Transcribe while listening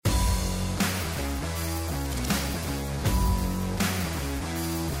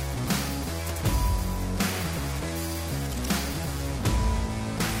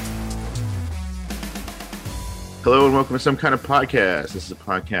Hello and welcome to Some Kind of Podcast. This is a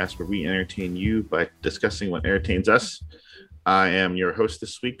podcast where we entertain you by discussing what entertains us. I am your host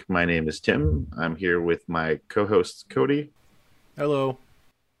this week. My name is Tim. I'm here with my co-hosts Cody Hello.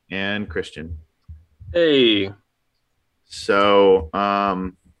 and Christian. Hey, So,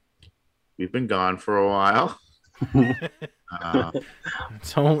 we've been gone for a while. Uh,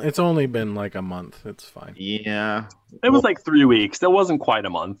 It's only been like a month. It's fine. yeah, it was like 3 weeks. That wasn't quite a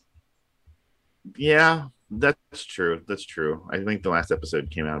month. yeah, that's true. That's true. I think the last episode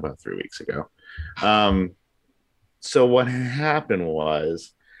came out about 3 weeks ago. So what happened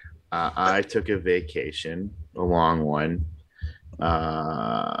was I took a vacation, a long one.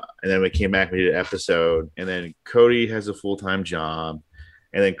 And then we came back, we did an episode, and then Cody has a full-time job,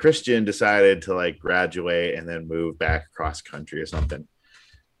 and then Christian decided to like graduate and then move back across country or something.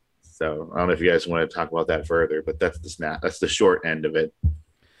 So I don't know if you guys want to talk about that further, but that's the snap. That's the short end of it.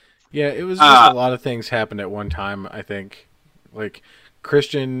 Yeah, it was just a lot of things happened at one time, I think. Like,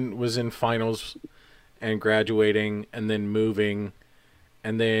 Christian was in finals and graduating and then moving,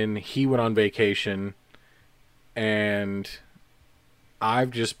 and then he went on vacation, and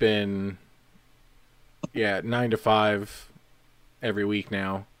I've just been, 9 to 5 every week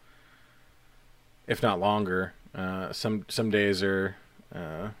now, if not longer. Some days are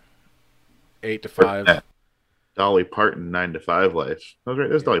 8 to 5. Dolly Parton 9 to 5 life. That was right.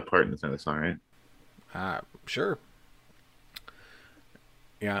 There's Dolly Parton that's in the song, right? Sure.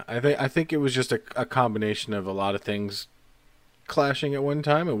 Yeah, I think it was just a combination of a lot of things clashing at one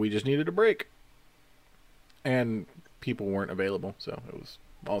time, and we just needed a break. And people weren't available, so it was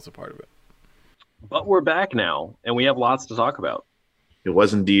also part of it. But we're back now, and we have lots to talk about. It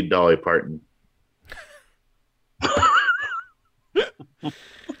was indeed Dolly Parton.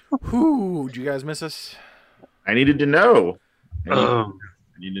 Whoo, did you guys miss us? I needed to know. I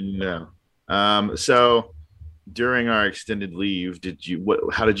needed to know. So during our extended leave,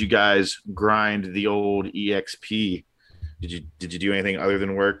 how did you guys grind the old EXP? Did you do anything other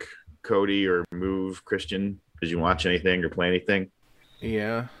than work, Cody, or move, Christian? Did you watch anything or play anything?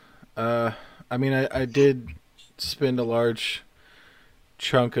 Yeah. I mean, I did spend a large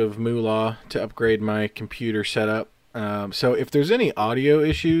chunk of moolah to upgrade my computer setup. So if there's any audio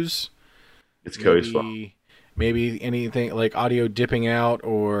issues, It's Cody's fault. maybe anything like audio dipping out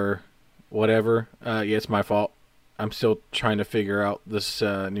or whatever, it's my fault. I'm still trying to figure out this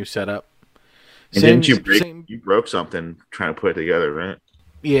new setup. And didn't you broke something trying to put it together, right?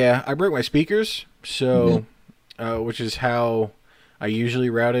 Yeah, I broke my speakers, so which is how I usually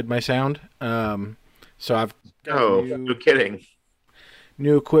routed my sound. So I've got No kidding.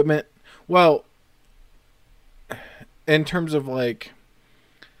 new equipment. Well, in terms of like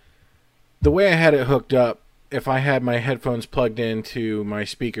the way I had it hooked up, if I had my headphones plugged into my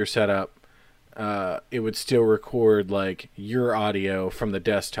speaker setup, it would still record like your audio from the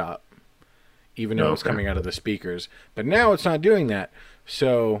desktop, even though it's coming out of the speakers. But now it's not doing that.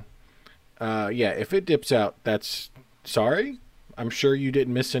 So, if it dips out, that's sorry. I'm sure you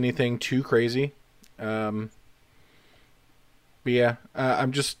didn't miss anything too crazy. But yeah,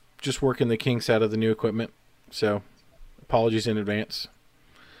 I'm just working the kinks out of the new equipment. So, apologies in advance.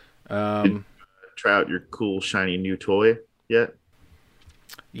 Try out your cool shiny new toy yet?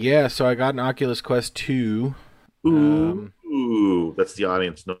 Yeah, so I got an Oculus Quest 2. Ooh, that's the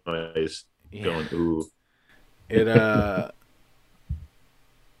audience noise going ooh.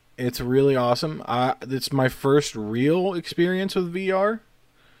 It's really awesome. It's my first real experience with VR.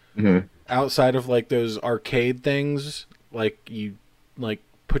 Mm-hmm. Outside of like those arcade things, like you like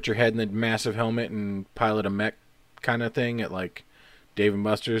put your head in a massive helmet and pilot a mech kind of thing at like Dave and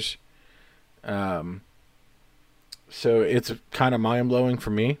Buster's. So it's kind of mind-blowing for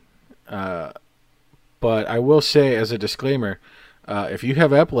me. But I will say as a disclaimer, if you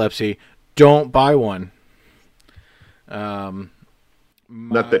have epilepsy, don't buy one.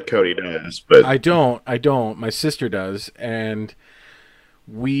 Not that Cody does, but I don't. My sister does. And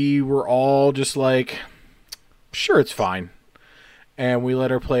we were all just like, sure, it's fine. And we let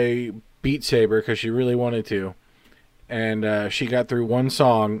her play Beat Saber because she really wanted to. And she got through one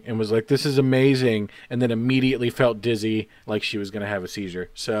song and was like, this is amazing. And then immediately felt dizzy, like she was going to have a seizure.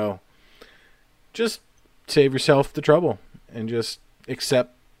 So just save yourself the trouble and just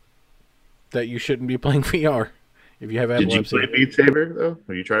accept that you shouldn't be playing VR if you have epilepsy. Did you play Beat Saber, though?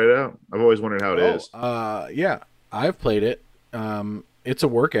 Have you tried it out? I've always wondered how it is. Yeah, I've played it. It's a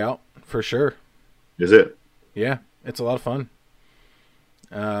workout, for sure. Is it? Yeah, it's a lot of fun.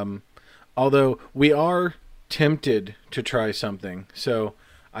 Although we are tempted to try something. So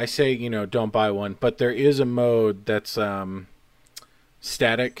I say, don't buy one. But there is a mode that's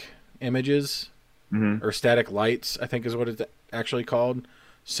static images. Mm-hmm. or static lights, I think is what it's actually called.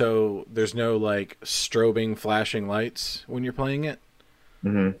 So there's no like strobing, flashing lights when you're playing it.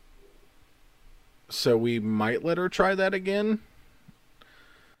 Mm-hmm. So we might let her try that again.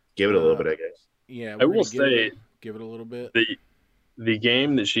 Give it a little bit, I guess. Yeah, I we're will gonna say give it a little bit. the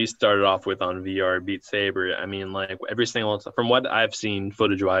game that she started off with on VR, Beat Saber. I mean, like every single from what I've seen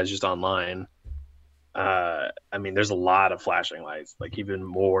footage wise, just online. I mean, there's a lot of flashing lights, like even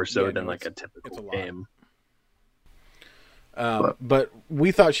more so Yeah, than no, like a it's typical a lot. game. But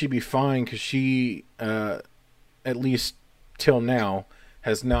we thought she'd be fine because she, at least till now,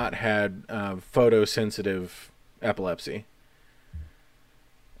 has not had photosensitive epilepsy.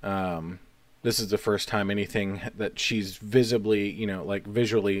 This is the first time anything that she's visibly, like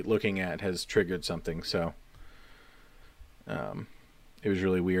visually looking at has triggered something. So it was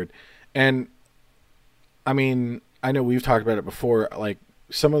really weird. And I mean, I know we've talked about it before. Like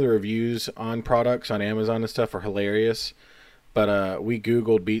some of the reviews on products on Amazon and stuff are hilarious. But we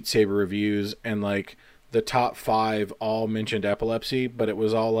Googled Beat Saber reviews, and like the top 5 all mentioned epilepsy, but it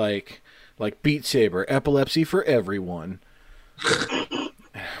was all like Beat Saber, epilepsy for everyone. And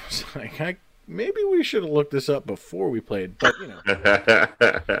I was like, maybe we should have looked this up before we played, but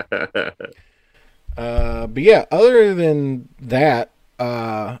but yeah, other than that,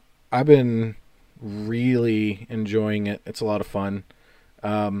 I've been really enjoying it. It's a lot of fun.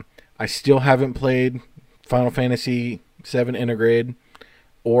 I still haven't played Final Fantasy 7 Intergrade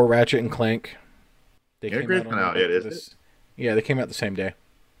or Ratchet and Clank. They Intergrade's not out yet, is it? Yeah, they came out the same day.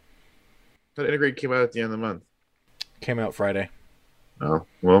 But Intergrade came out at the end of the month. Came out Friday. Oh,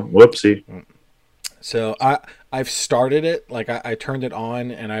 well, whoopsie. So I've started it. Like I turned it on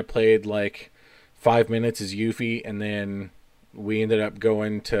and I played like 5 minutes as Yuffie, and then we ended up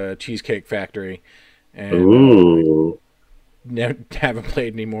going to Cheesecake Factory, and Ooh. haven't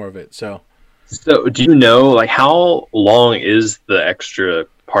played any more of it. So do you know like how long is the extra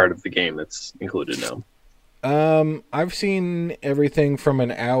part of the game that's included now? I've seen everything from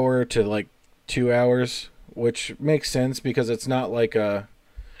an hour to like 2 hours, which makes sense because it's not like a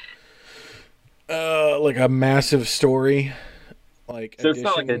massive story. Like so it's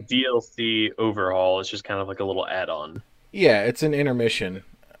not like a DLC overhaul. It's just kind of like a little add-on. Yeah, it's an intermission,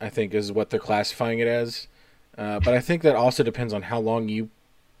 I think, is what they're classifying it as. But I think that also depends on how long you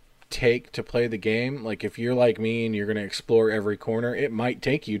take to play the game. Like, if you're like me and you're going to explore every corner, it might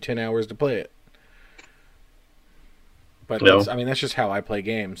take you 10 hours to play it. But that's just how I play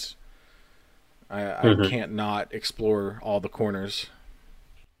games. I can't not explore all the corners.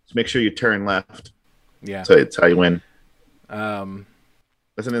 So make sure you turn left. Yeah. So it's how you win.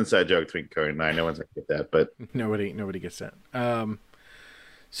 That's an inside joke between Cody and I. No one's going to get that, but nobody gets that.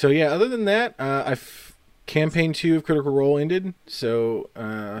 So yeah, other than that, campaign 2 of Critical Role ended, so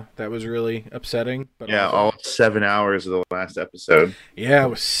that was really upsetting. But yeah, all 7 hours of the last episode. Yeah, it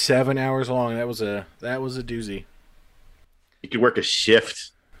was 7 hours long. That was a doozy. You could work a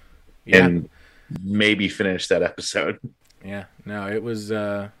shift and maybe finish that episode. Yeah, no, it was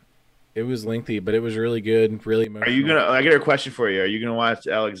lengthy, but it was really good, really emotional. Are you gonna? I got a question for you. Are you gonna watch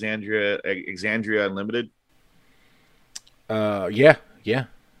Alexandria Unlimited? Yeah,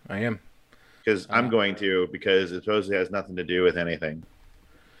 I am. Because I'm going to, because it supposedly has nothing to do with anything.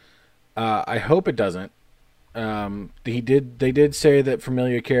 I hope it doesn't. They did say that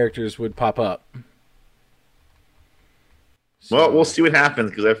familiar characters would pop up. So, well, we'll see what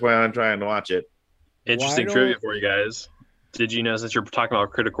happens, because that's why I'm trying to watch it. Interesting trivia for you guys. Did you know, since you're talking about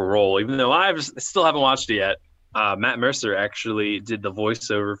Critical Role, even though I still haven't watched it yet, Matt Mercer actually did the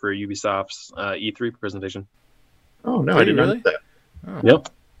voiceover for Ubisoft's E3 presentation. Oh, no, I didn't know that. Oh, yep.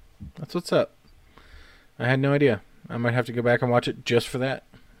 That's what's up. I had no idea. I might have to go back and watch it just for that.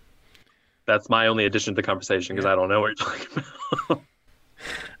 That's my only addition to the conversation, because I don't know what you're talking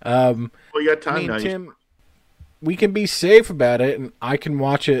about. Well, you got time now. Tim, we can be safe about it, and I can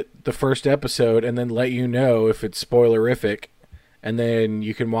watch it the first episode and then let you know if it's spoilerific, and then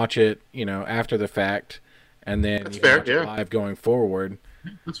you can watch it, after the fact, and then That's you can fair, watch it live going forward.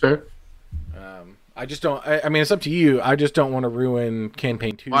 That's fair. I just don't. I mean, it's up to you. I just don't want to ruin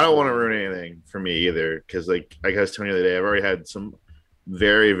campaign 2. I don't want to ruin anything for me either, because like I was telling you the other day, I've already had some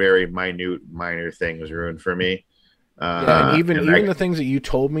very, very minor things ruined for me. And even the things that you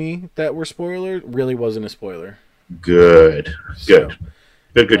told me that were spoilers really wasn't a spoiler. Good. Good.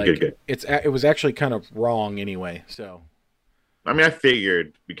 It was actually kind of wrong anyway. So, I mean, I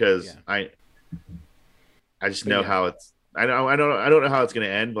figured, because I just know how it's. I don't know how it's going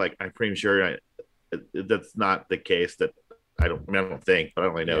to end. Like, I'm pretty sure that's not the case. That I don't think, but I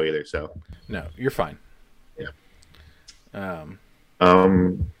don't really know either. So no, you're fine. Yeah.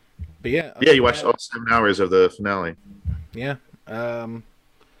 But yeah, other Yeah, you than watched that, all 7 hours of the finale. yeah. Um,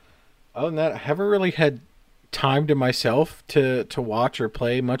 Other than that, I haven't really had time to myself to watch or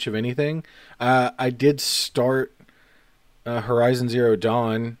play much of anything. I did start Horizon Zero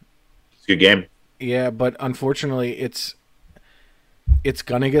Dawn. It's a good game. Yeah, but unfortunately, it's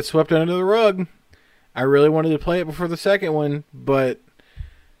gonna get swept under the rug. I really wanted to play it before the second one, but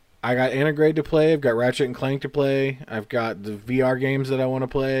I got Integrate to play. I've got Ratchet and Clank to play. I've got the VR games that I want to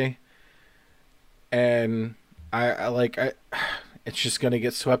play, and I it's just gonna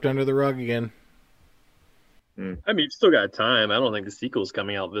get swept under the rug again. I mean, you still got time. I don't think the sequel's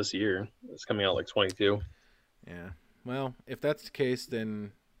coming out this year. It's coming out like 22. Yeah. Well, if that's the case,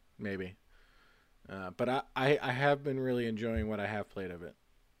 then maybe. But I have been really enjoying what I have played of it.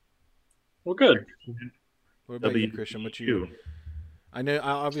 Well, good. What about you, Christian? What you? WQ. I know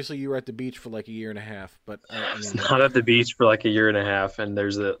obviously you were at the beach for like a year and a half, but I I was mean, not at the beach for like a year and a half, and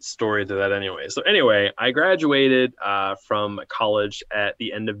there's a story to that anyway. So anyway, I graduated from college at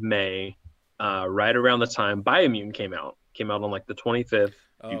the end of May, right around the time Biomutant came out. Came out on like the 25th.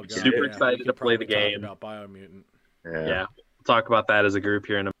 oh god, Super yeah, excited we to could play the probably talk game. about Biomutant. Yeah, we'll talk about that as a group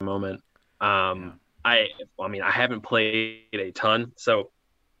here in a moment. Yeah. I mean, I haven't played a ton, so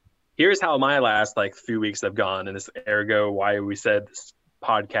here's how my last like few weeks have gone, and this ergo why we said this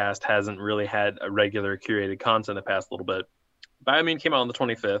podcast hasn't really had a regular curated content the past little bit. Biomune came out on the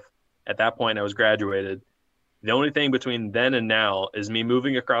 25th. At that point, I was graduated. The only thing between then and now is me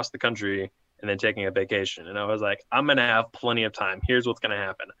moving across the country and then taking a vacation. And I was like, I'm gonna have plenty of time. Here's what's gonna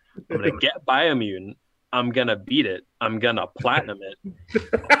happen. I'm gonna get Biomutant. I'm gonna beat it. I'm gonna platinum it.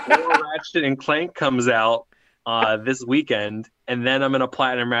 Before Ratchet and Clank comes out this weekend, and then I'm gonna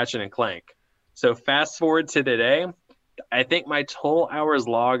platinum Ratchet and Clank. So fast forward to today, I think my total hours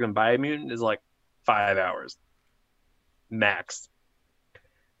logged in Biomutant is like 5 hours max.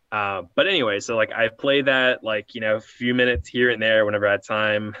 But anyway, so like I played that like a few minutes here and there whenever I had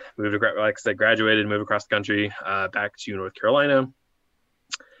time. Moved like I said, graduated, moved across the country, back to North Carolina.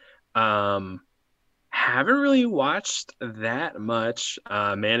 Haven't really watched that much.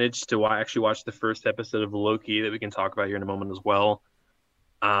 Managed to actually watch the first episode of Loki that we can talk about here in a moment as well.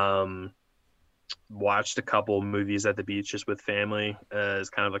 Watched a couple movies at the beach just with family as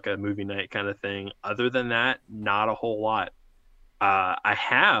kind of like a movie night kind of thing. Other than that, not a whole lot. I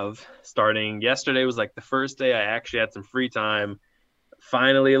have, starting yesterday was like the first day I actually had some free time.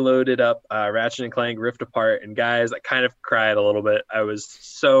 Finally loaded up Ratchet and Clank Rift Apart, and guys, I kind of cried a little bit. I was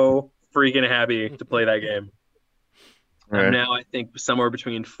so freaking happy to play that game. Right. I'm now, I think, somewhere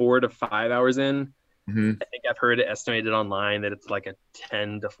between 4 to 5 hours in. Mm-hmm. I think I've heard it estimated online that it's like a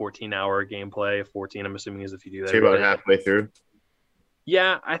 10 to 14 hour gameplay. 14, I'm assuming, is if you do that. So you're about halfway through.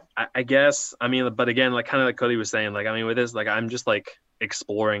 Yeah, I guess. I mean, but again, like kind of like Cody was saying, like I mean, with this, like I'm just like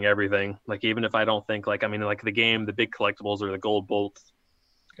exploring everything. Like even if I don't think like I mean, like the game, the big collectibles or the gold bolts.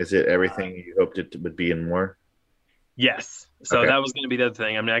 Is it everything you hoped it would be and more? Yes. So Okay. that was going to be the other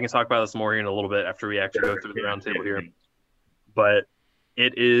thing. I mean, I can talk about this more here in a little bit after we actually go through the roundtable here. But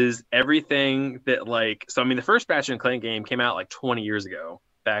it is everything that like. So I mean, the first Ratchet and Clank game came out like 20 years ago.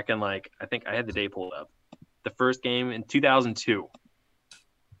 Back in like I think I had the date pulled up. The first game in 2002.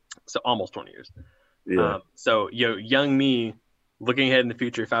 So almost 20 years. Yeah. So young me looking ahead in the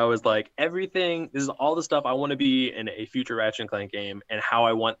future, if I was like everything, this is all the stuff I want to be in a future Ratchet and Clank game, and how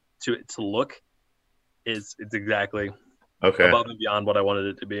I want to look it's exactly Okay. above and beyond what I wanted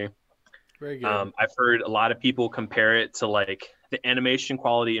it to be. Very good. I've heard a lot of people compare it to like the animation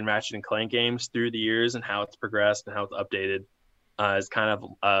quality in Ratchet and Clank games through the years and how it's progressed and how it's updated. Is kind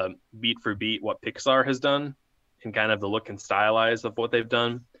of beat for beat what Pixar has done and kind of the look and stylize of what they've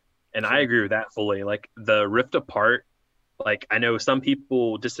done. And I agree with that fully. Like the Rift Apart, like I know some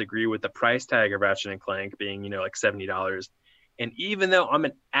people disagree with the price tag of Ratchet and Clank being, like $70. And even though I'm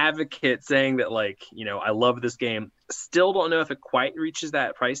an advocate saying that like, I love this game, still don't know if it quite reaches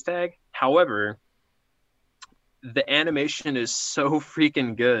that price tag. However, the animation is so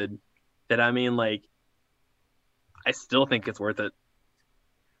freaking good that I mean, like, I still think it's worth it.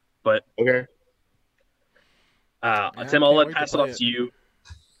 But Okay. Tim, I'll pass it off to you.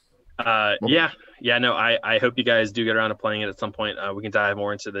 No, I hope you guys do get around to playing it at some point. We can dive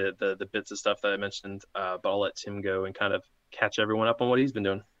more into the bits of stuff that I mentioned, but I'll let Tim go and kind of catch everyone up on what he's been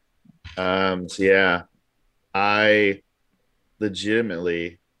doing. So yeah, I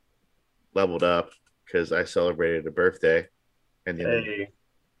legitimately leveled up because I celebrated a birthday, and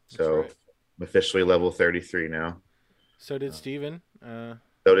so right. I'm officially level 33 now. So did Steven.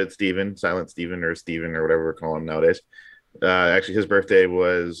 So did Steven, Silent Steven, or Steven, or whatever we're calling him nowadays. Actually, his birthday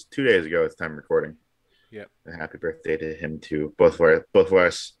was 2 days ago at the time of recording. Yep. And happy birthday to him too. Both of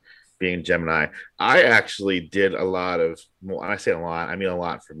us being Gemini. I actually did a lot of, well, I say a lot, I mean a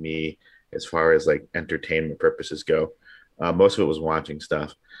lot for me as far as like entertainment purposes go. Most of it was watching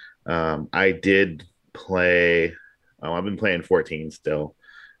stuff. I did play, I've been playing 14 still.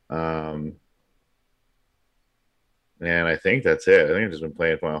 Um, and I think that's it. I think I've just been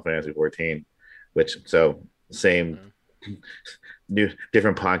playing Final Fantasy 14, which, so same, new,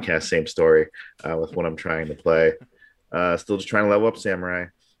 different podcast, same story with what I'm trying to play. Still just trying to level up Samurai.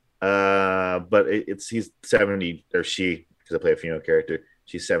 But it's he's 70 or she because I play a female character.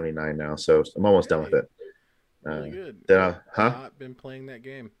 She's 79 now, so I'm almost done with it. Really good. Then, huh? I've not been playing that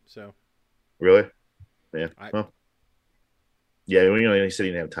game, so Really? Yeah. I Well, yeah. You said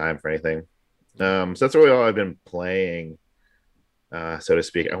you didn't have time for anything. So that's really all I've been playing, so to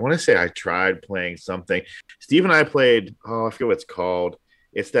speak. I want to say I tried playing something. Steve and I played. Oh, I forget what it's called.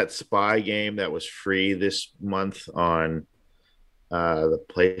 It's that spy game that was free this month on the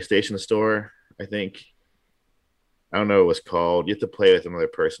PlayStation Store. I think I don't know what it was called. You have to play with another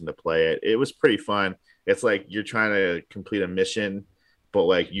person to play it. It was pretty fun. It's like you're trying to complete a mission, but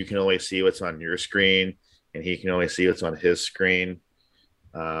like you can only see what's on your screen, and he can only see what's on his screen.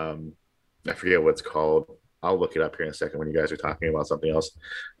 Um, I forget what it's called. I'll look it up here in a second when you guys are talking about something else.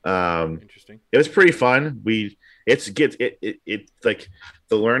 interesting. It was pretty fun. It's like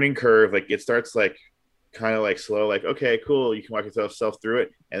the learning curve. Like it starts like kind of like slow. Like okay, cool. You can walk yourself through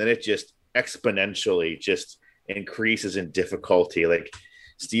it, and then it just exponentially just increases in difficulty. Like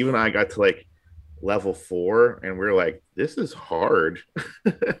Steve and I got to like level 4, and we are like, this is hard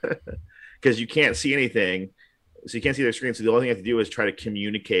because you can't see anything, so you can't see their screen. So the only thing you have to do is try to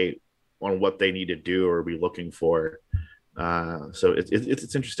communicate on what they need to do or be looking for. So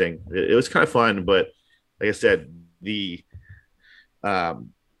it's interesting. It was kind of fun, but like I said, the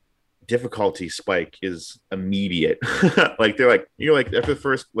difficulty spike is immediate. Like they're like, you're like after the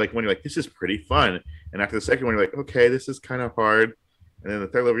first like when you're like, this is pretty fun, and after the second one you're like, okay, this is kind of hard, and then the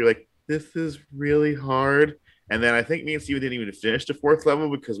third level you're like, this is really hard, and then I think me and Steven didn't even finish the 4th level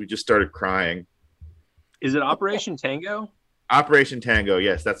because we just started crying. Is it Operation Tango? Operation Tango,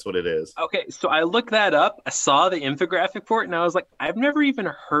 yes, that's what it is. Okay, so I looked that up. I saw the infographic for it, and I was like, I've never even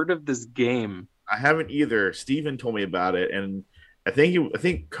heard of this game. I haven't either. Steven told me about it, and I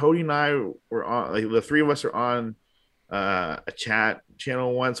think Cody and I were on, like the three of us are on a chat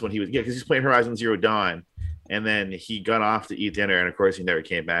channel once when he was, yeah, because he's playing Horizon Zero Dawn, and then he got off to eat dinner, and of course he never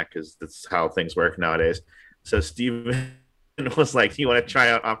came back because that's how things work nowadays. So Steven was like, "You want to try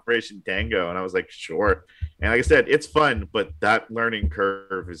out Operation Tango?" And I was like, "Sure." And like I said, it's fun, but that learning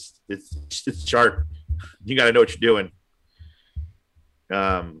curve is it's sharp. You got to know what you're doing.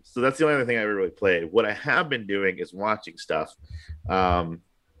 So that's the only other thing I ever really played. What I have been doing is watching stuff. I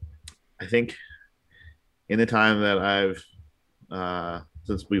think in the time that I've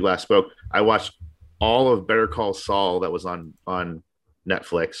since we last spoke, I watched all of Better Call Saul that was on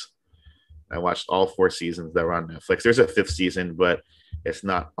Netflix. I watched all 4 seasons that were on Netflix. There's a 5th season, but it's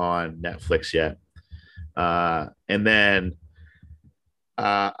not on Netflix yet. And then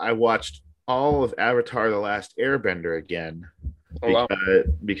I watched all of Avatar: The Last Airbender again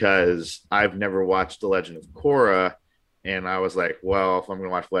because I've never watched The Legend of Korra, and I was like, well, if I'm going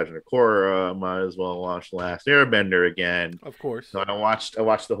to watch Legend of Korra, I might as well watch The Last Airbender again. Of course. So I watched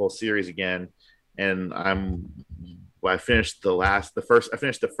the whole series again, and I finished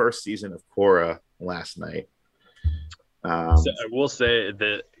the first season of Korra last night. So I will say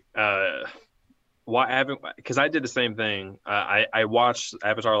that why I haven't, because I did the same thing. I watched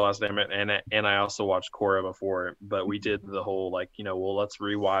Avatar: Last Airbender and I also watched Korra before, but we did the whole like, well, let's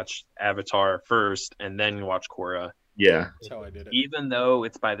rewatch Avatar first and then watch Korra. Yeah, that's how I did it. Even though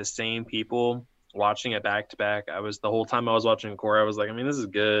it's by the same people watching it back to back, the whole time I was watching Korra, I was like, I mean, this is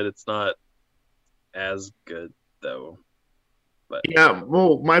good. It's not as good though. But yeah,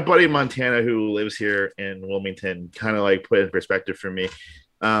 well, my buddy Montana who lives here in Wilmington kind of like put it in perspective for me.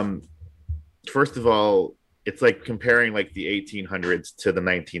 First of all, it's like comparing like the 1800s to the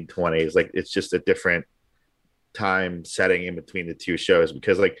 1920s. Like it's just a different time setting in between the two shows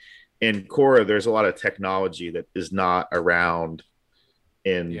because like in Korra, there's a lot of technology that is not around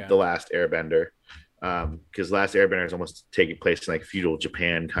in The Last Airbender. Because Last Airbender is almost taking place in like feudal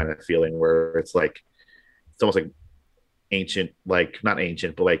Japan kind of feeling where it's almost like ancient, like not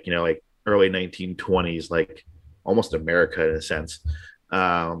ancient, but like, like early 1920s, like almost America in a sense.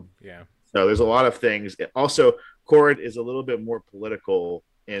 Yeah. So there's a lot of things. Also, Korra is a little bit more political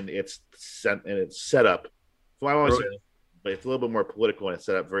in its setup. But it's a little bit more political in its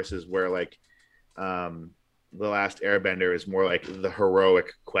setup versus where like The Last Airbender is more like the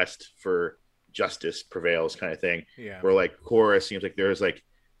heroic quest for justice prevails kind of thing. Yeah. Where like Korra seems like there's like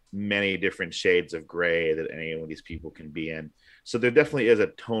many different shades of gray that any of these people can be in. So there definitely is a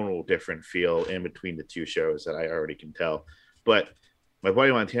tonal different feel in between the two shows that I already can tell. But my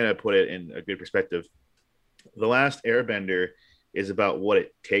buddy Montana put it in a good perspective. The Last Airbender is about what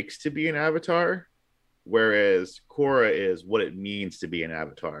it takes to be an avatar, whereas Korra is what it means to be an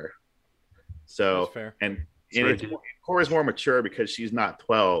avatar. So, That's fair. and Korra's more mature because she's not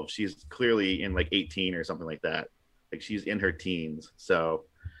 12. She's clearly in like 18 or something like that. Like she's in her teens. So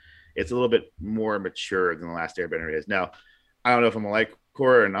it's a little bit more mature than The Last Airbender is. Now, I don't know if I'm gonna like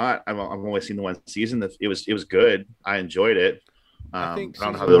Korra or not. I've only seen the one season. It was good. I enjoyed it. I think I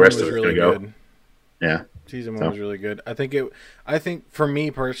don't know how the rest of it's really gonna good. go. Yeah. Season 1 was really good. I think for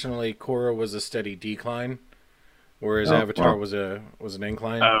me personally, Korra was a steady decline, whereas Avatar was an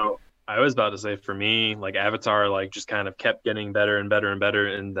incline. Oh, I was about to say for me, like Avatar, like just kind of kept getting better and better and better,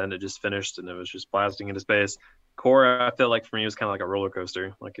 and then it just finished and it was just blasting into space. Korra, I feel like for me, it was kind of like a roller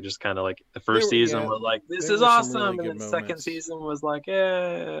coaster. Like it just kind of like the first season was like, this is awesome, and then the second season was like,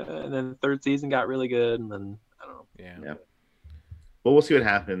 yeah, and then the third season got really good, and then I don't know. Yeah. Well, we'll see what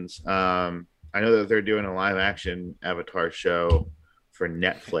happens. I know that they're doing a live action Avatar show for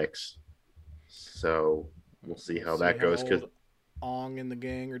Netflix, so we'll see how that goes. Because Ong and the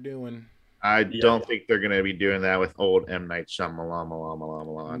gang are doing. I don't think they're going to be doing that with old M. Night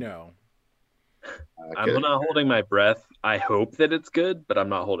Shyamalan. No. I'm not holding my breath. I hope that it's good, but I'm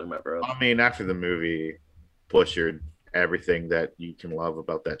not holding my breath. I mean, after the movie butchered everything that you can love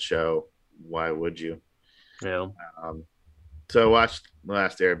about that show, why would you? Yeah. So I watched The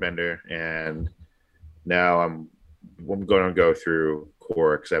Last Airbender, and now I'm going to go through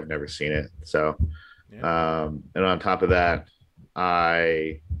Korra because I've never seen it. So, and on top of that,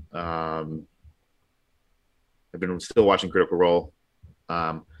 I've been still watching Critical Role.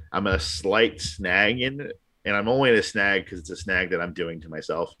 I'm a slight snag in it, and I'm only in a snag because it's a snag that I'm doing to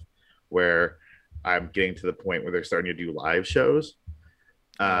myself, where I'm getting to the point where they're starting to do live shows.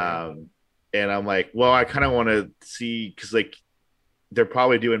 And I'm like, well, I kind of want to see, because like they're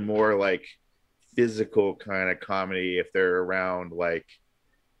probably doing more like physical kind of comedy if they're around like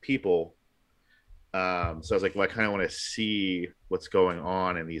people. So I was like, well, I kind of want to see what's going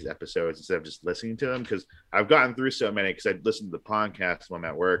on in these episodes instead of just listening to them, because I've gotten through so many because I listen to the podcast when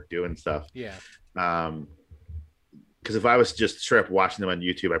I'm at work doing stuff. Yeah. Because if I was just straight up watching them on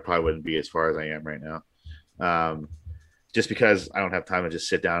YouTube, I probably wouldn't be as far as I am right now. Just because I don't have time to just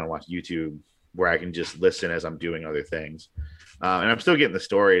sit down and watch YouTube where I can just listen as I'm doing other things. And I'm still getting the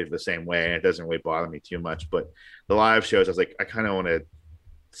story the same way, and it doesn't really bother me too much. But the live shows, I was like, I kind of want to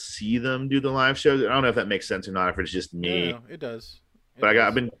see them do the live shows. I don't know if that makes sense or not, if it's just me. No, it does.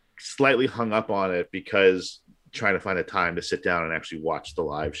 I've been slightly hung up on it because trying to find a time to sit down and actually watch the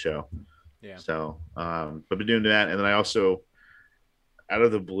live show. Yeah. So, I've been doing that. And then I also, out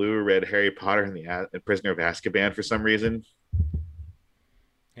of the blue, read Harry Potter and the Prisoner of Azkaban for some reason.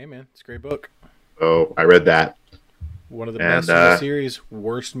 Hey, man, it's a great book. Oh, I read that. One of the best in the series.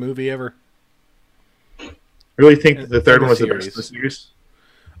 Worst movie ever. Really think the third one was the best in the series?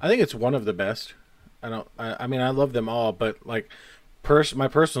 I think it's one of the best. I mean, I love them all, but like, my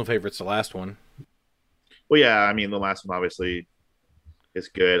personal favorite's the last one. Well, yeah, I mean, the last one obviously is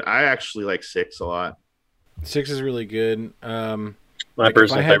good. I actually like 6 a lot. 6 is really good. My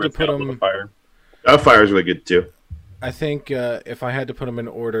personal favorite's Goblet of Fire. Fire is really good too. I think if I had to put them in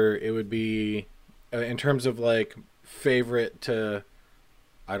order, it would be in terms of like favorite to,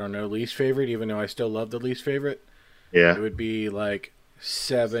 I don't know, least favorite, even though I still love the least favorite. Yeah. It would be like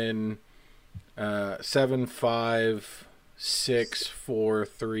 7, 5, 6, 4,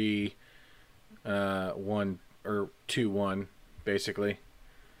 3, 1 or 2, 1, basically.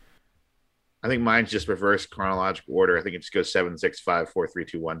 I think mine's just reverse chronological order. I think it just goes 7, 6, 5, 4, 3,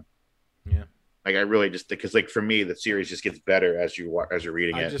 2, 1. Yeah. Like I really just, because like for me the series just gets better as you're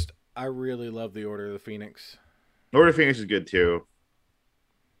reading it. I really love the Order of the Phoenix. Order of the Phoenix is good too.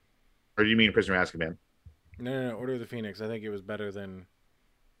 Or do you mean Prisoner of Azkaban? No. Order of the Phoenix. I think it was better than.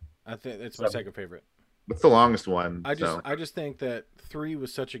 I think it's my second favorite. What's the longest one? I just think that 3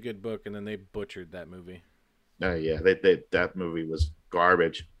 was such a good book, and then they butchered that movie. Yeah, that movie was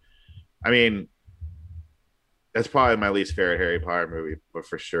garbage. I mean, that's probably my least favorite Harry Potter movie, but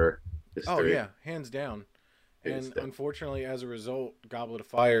for sure. Yeah, hands down. And unfortunately, as a result, Goblet of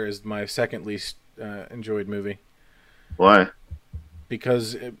Fire is my second least enjoyed movie. Why?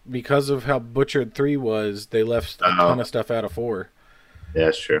 Because of how butchered 3 was, they left a ton of stuff out of 4. Yeah,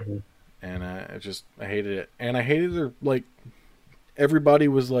 that's true. And I hated it. And I hated their, like, everybody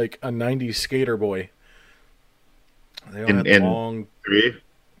was like a 90s skater boy. They all had long... 3?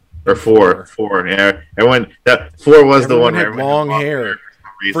 Or 4? 4, yeah. Everyone, 4 was the one where had long hair.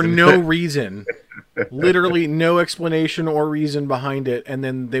 for no reason. Literally no explanation or reason behind it, and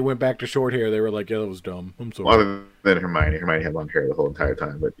then they went back to short hair. They were like, "Yeah, that was dumb. I'm sorry." Other than Hermione. Hermione had long hair the whole entire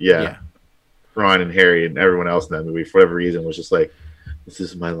time, but yeah. Ron and Harry and everyone else in that movie, for whatever reason, was just like, "This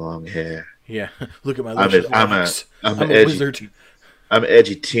is my long hair. Yeah, look at my luscious locks. I'm a wizard. I'm an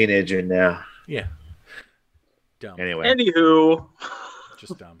edgy teenager now." Yeah. Dumb. Anyway. Anywho.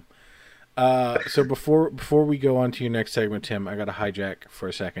 Just dumb. So before we go on to your next segment, Tim, I got to hijack for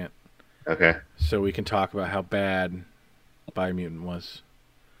a second. Okay. So we can talk about how bad Biomutant was.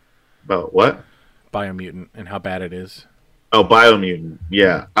 About what? Biomutant and how bad it is. Oh, Biomutant.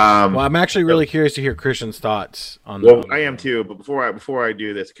 Yeah. Well, I'm actually really curious to hear Christian's thoughts on that. Well, I am too, but before I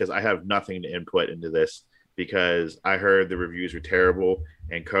do this, because I have nothing to input into this, because I heard the reviews were terrible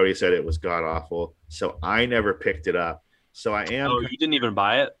and Cody said it was god awful, so I never picked it up. So I am. Oh, you didn't even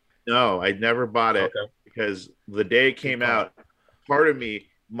buy it? No, I never bought it because the day it came out, part of me,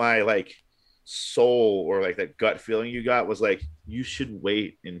 my like soul or like that gut feeling you got was like, you should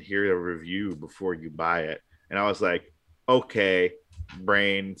wait and hear a review before you buy it. And I was like, okay,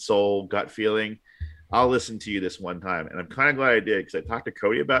 brain, soul, gut feeling, I'll listen to you this one time. And I'm kind of glad I did, because I talked to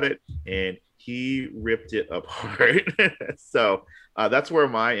Cody about it and he ripped it apart. So that's where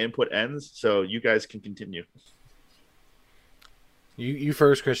my input ends. So you guys can continue. You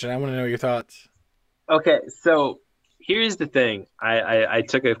first, Christian. I want to know your thoughts. Okay, so here's the thing. I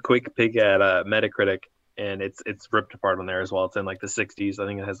took a quick peek at Metacritic, and it's ripped apart on there as well. It's in like the 60s. I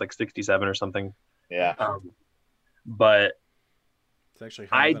think it has like 67 or something. Yeah. But it's actually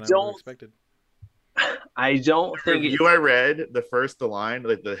higher than I would have expected. I don't think you. I read the line,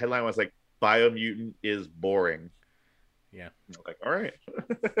 like the headline was like, "Biomutant is boring." Yeah. I'm like, all right.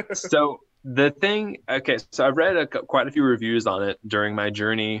 So the thing, okay, so I read quite a few reviews on it during my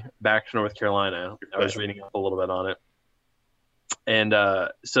journey back to North Carolina. I was reading up a little bit on it. And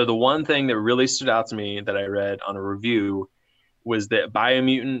so the one thing that really stood out to me that I read on a review was that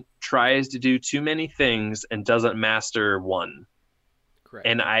Biomutant tries to do too many things and doesn't master one. Correct.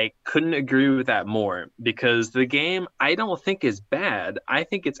 And I couldn't agree with that more, because the game I don't think is bad. I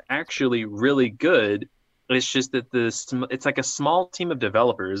think it's actually really good. It's just that it's like a small team of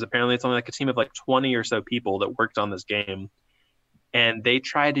developers. Apparently, it's only like a team of like 20 or so people that worked on this game. And they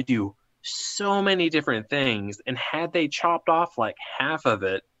tried to do so many different things. And had they chopped off like half of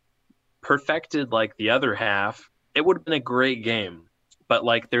it, perfected like the other half, it would have been a great game. But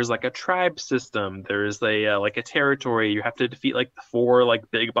like there's like a tribe system. There's a like a territory. You have to defeat like the 4 like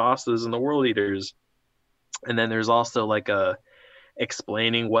big bosses and the world eaters. And then there's also like a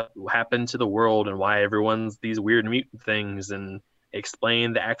explaining what happened to the world and why everyone's these weird mutant things, and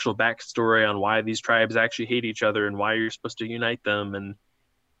explain the actual backstory on why these tribes actually hate each other and why you're supposed to unite them. And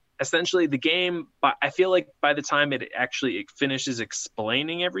essentially the game, I feel like by the time it finishes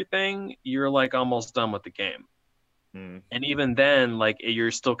explaining everything, you're like almost done with the game. And even then, like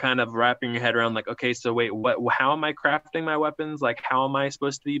you're still kind of wrapping your head around like, okay, so wait, how am I crafting my weapons? Like, how am I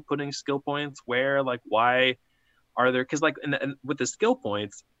supposed to be putting skill points where? Like, why are there, because like with the skill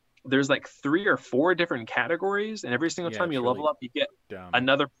points, there's like 3 or 4 different categories, and every single time you level up, you get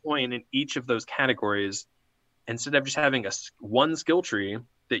another point in each of those categories. Instead of just having one skill tree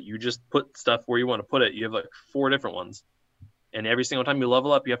that you just put stuff where you want to put it, you have like 4 different ones. And every single time you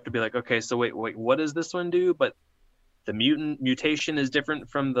level up, you have to be like, okay, so wait, what does this one do? But the mutation is different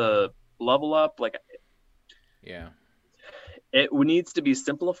from the level up. Like, yeah, it needs to be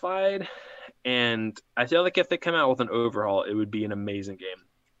simplified. And I feel like if they come out with an overhaul, it would be an amazing game.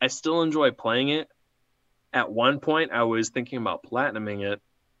 I still enjoy playing it. At one point, I was thinking about platinuming it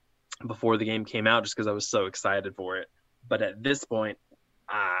before the game came out just because I was so excited for it. But at this point,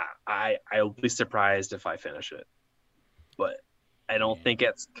 I'll be surprised if I finish it. But I don't think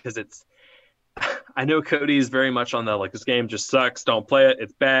it's because it's... I know Cody is very much on the, like, this game just sucks, don't play it,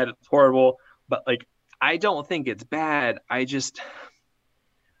 it's bad, it's horrible. But, like, I don't think it's bad.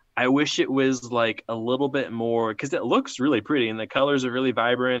 I wish it was like a little bit more, because it looks really pretty and the colors are really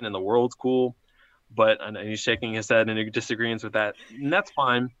vibrant and the world's cool. But I know he's shaking his head and he disagrees with that, and that's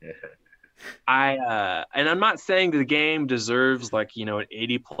fine. And I'm not saying the game deserves like, an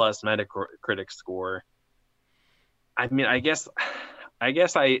 80+ Metacritic score. I mean, I guess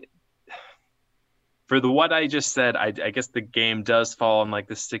for what I just said, I guess the game does fall in like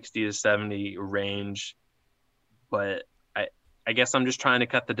the 60 to 70 range, but I guess I'm just trying to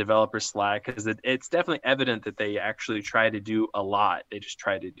cut the developer slack, because it's definitely evident that they actually try to do a lot. They just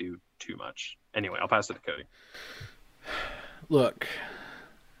try to do too much. Anyway, I'll pass it to Cody. Look,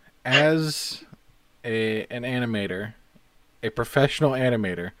 as an animator, a professional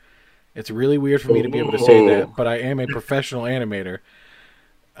animator, it's really weird for me to be able to say that, but I am a professional animator.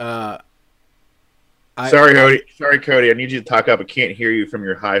 Sorry, Cody. Sorry, Cody. I need you to talk up. I can't hear you from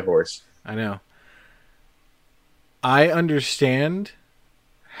your high horse. I know. I understand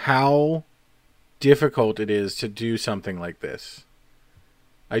how difficult it is to do something like this.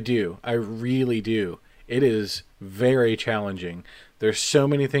 I do. I really do. It is very challenging. There's so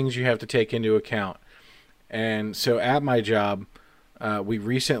many things you have to take into account. And so at my job, we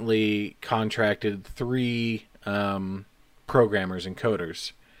recently contracted 3 programmers and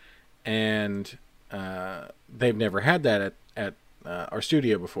coders. And they've never had that at our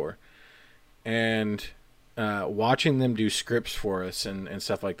studio before. And watching them do scripts for us and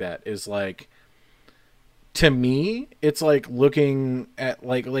stuff like that is like, to me, it's like looking at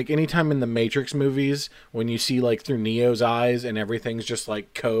like anytime in the Matrix movies when you see like through Neo's eyes and everything's just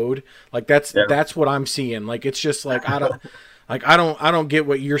like code. Like that's what I'm seeing. Like it's just like I don't get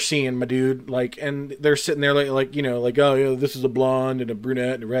what you're seeing, my dude. Like, and they're sitting there like you know, like, oh, you know, this is a blonde and a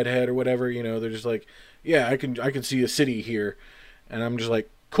brunette and a redhead or whatever. You know, they're just like, yeah, I can see a city here, and I'm just like,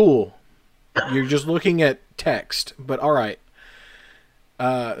 cool. You're just looking at text, but all right.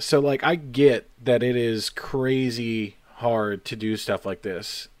 So like I get that it is crazy hard to do stuff like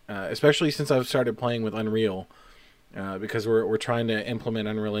this, especially since I've started playing with Unreal, because we're trying to implement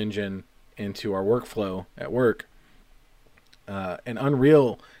Unreal Engine into our workflow at work. And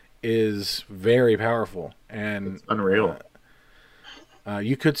Unreal is very powerful, and it's Unreal.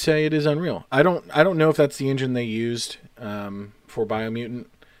 You could say it is Unreal. I don't know if that's the engine they used for Biomutant.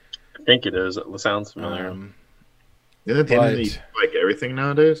 I think it is. It sounds familiar. Isn't the engine like everything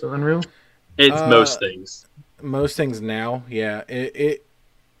nowadays is Unreal? It's most things. Most things now, yeah.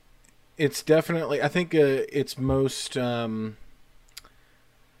 It's definitely. I think its most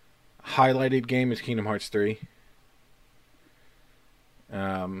highlighted game is Kingdom Hearts 3.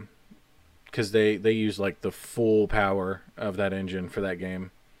 Because they use like the full power of that engine for that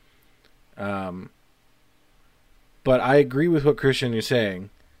game. But I agree with what Christian is saying.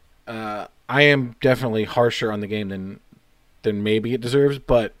 I am definitely harsher on the game than maybe it deserves,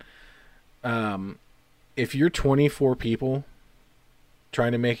 but if you're 24 people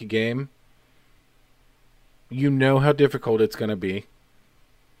trying to make a game, you know how difficult it's going to be.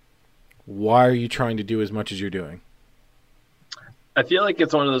 Why are you trying to do as much as you're doing? I feel like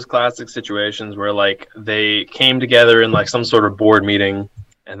it's one of those classic situations where like they came together in like some sort of board meeting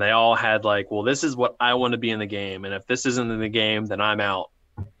and they all had like, well, this is what I want to be in the game, and if this isn't in the game, then I'm out.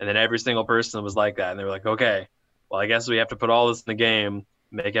 And then every single person was like that. And they were like, okay, well, I guess we have to put all this in the game,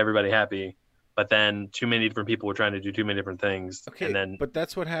 make everybody happy. But then too many different people were trying to do too many different things. Okay, and then, but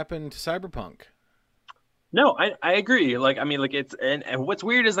that's what happened to Cyberpunk. No, I agree. Like, I mean, like it's, and what's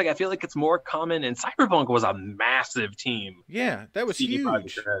weird is like, I feel like it's more common, and Cyberpunk was a massive team. Yeah, that was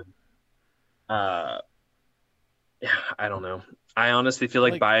huge. Yeah, I don't know. I honestly feel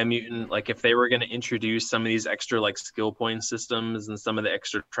like Biomutant, like if they were going to introduce some of these extra like skill point systems and some of the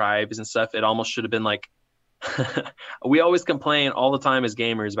extra tribes and stuff, it almost should have been like, we always complain all the time as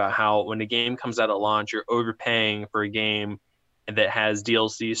gamers about how when a game comes out at launch, you're overpaying for a game that has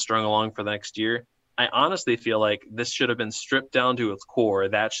DLC strung along for the next year. I honestly feel like this should have been stripped down to its core.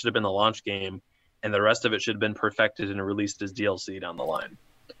 That should have been the launch game, and the rest of it should have been perfected and released as DLC down the line.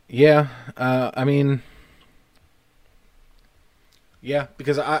 Yeah, I mean... Yeah,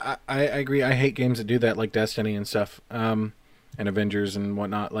 because I agree. I hate games that do that, like Destiny and stuff, and Avengers and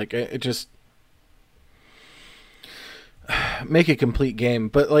whatnot. Like it just make a complete game.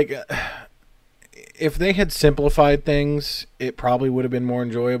 But like, if they had simplified things, it probably would have been more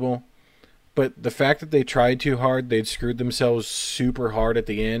enjoyable. But the fact that they tried too hard, they'd screwed themselves super hard at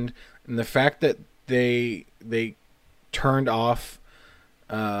the end, and the fact that they turned off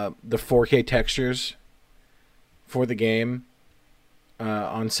the 4K textures for the game.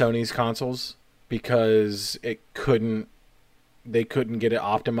 On Sony's consoles because they couldn't get it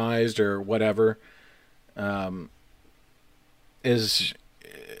optimized or whatever, it's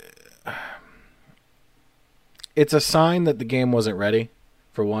a sign that the game wasn't ready,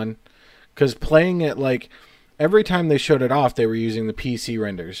 for one, because playing it, like, every time they showed it off, they were using the PC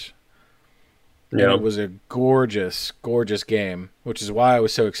renders. Yeah, and it was a gorgeous, gorgeous game, which is why I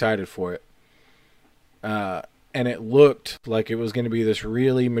was so excited for it. And it looked like it was going to be this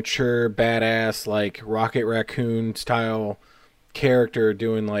really mature, badass, like Rocket Raccoon style character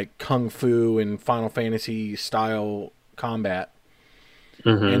doing like Kung Fu and Final Fantasy style combat.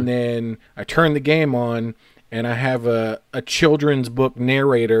 Mm-hmm. And then I turn the game on and I have a children's book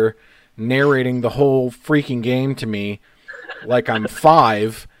narrator narrating the whole freaking game to me like I'm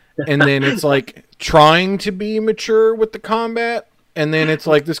 5. And then it's like trying to be mature with the combat. And then it's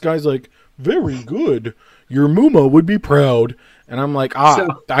like this guy's like, very good. Your Muma would be proud. And I'm like,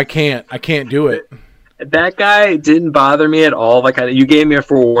 So I can't do it. that guy didn't bother me at all. Like you gave me a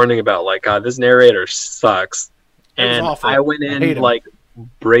forewarning about like, God, this narrator sucks, It was and I awful. went I in hate him. like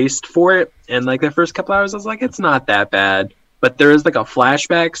braced for it, and like the first couple hours, I was like, it's not that bad. But there is like a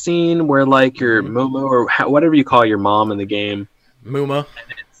flashback scene where like your Momo or whatever you call your mom in the game, Muma.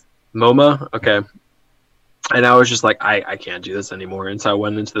 Moma, okay. And I was just like, I can't do this anymore, and so I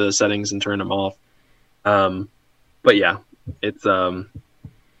went into the settings and turned them off. But yeah, it's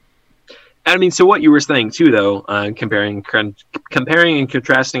I mean, so what you were saying too, though, comparing and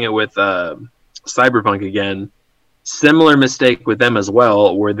contrasting it with Cyberpunk again, similar mistake with them as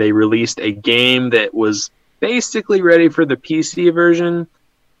well, where they released a game that was basically ready for the PC version,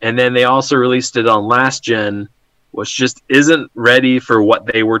 and then they also released it on last gen, which just isn't ready for what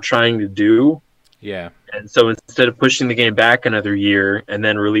they were trying to do. Yeah. And so instead of pushing the game back another year and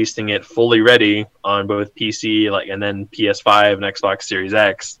then releasing it fully ready on both PC, like and then PS5 and Xbox Series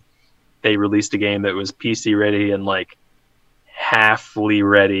X, they released a game that was PC ready and like halfly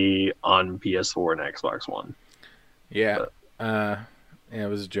ready on PS4 and Xbox One. Yeah. Yeah, it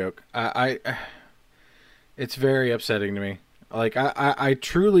was a joke. It's very upsetting to me. Like I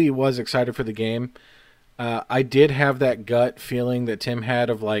truly was excited for the game. I did have that gut feeling that Tim had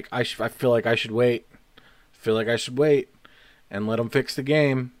of like I feel like I should wait. Feel like I should wait and let them fix the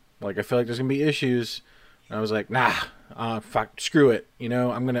game. Like I feel like there's gonna be issues. And I was like, nah, fuck, screw it. You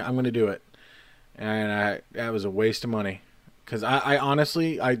know, I'm gonna do it. And that was a waste of money because I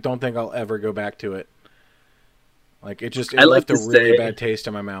honestly I don't think I'll ever go back to it. Like it left a really bad taste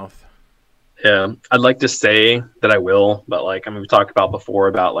in my mouth. Yeah, I'd like to say that I will, but like I mean, we talked about before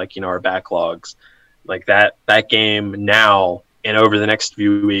about like our backlogs, like that game now and over the next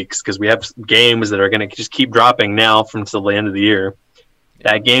few weeks because we have games that are going to just keep dropping now from till the end of the year.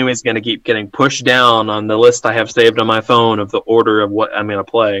 Yeah. That game is going to keep getting pushed down on the list I have saved on my phone of the order of what I'm going to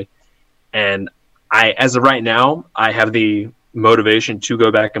play, and as of right now, I have the motivation to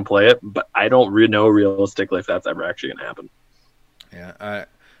go back and play it, but I don't know realistically if that's ever actually going to happen. Yeah,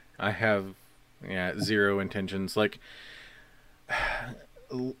 I have zero intentions. Like,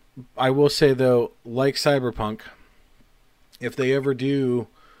 I will say though, like Cyberpunk, if they ever do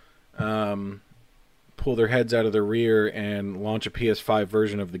pull their heads out of the rear and launch a PS5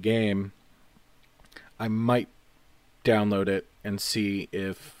 version of the game, I might download it and see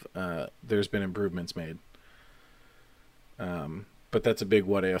if there's been improvements made. But that's a big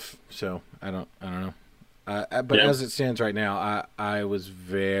what if, so I don't know. But as it stands right now, I was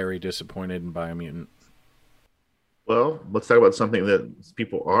very disappointed in Biomutant. Well, let's talk about something that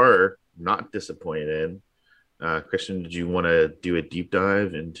people are not disappointed in. Christian, did you want to do a deep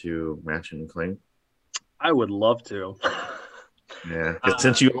dive into Ratchet and Clank? I would love to. Yeah,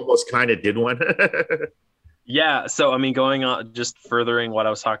 since you almost kind of did one. Yeah, so I mean, going on, just furthering what I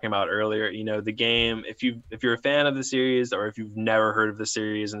was talking about earlier, the game. If you're a fan of the series, or if you've never heard of the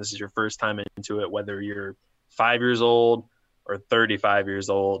series and this is your first time into it, whether you're 5 years old or 35 years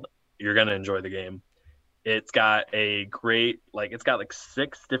old, you're gonna enjoy the game. It's got a great, like, it's got like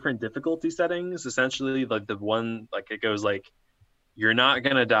 6 different difficulty settings. Essentially, like the one, like it goes like, you're not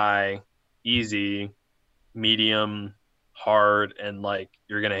gonna die, easy, medium, hard, and like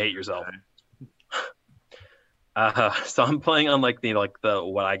you're gonna hate yourself. So I'm playing on like the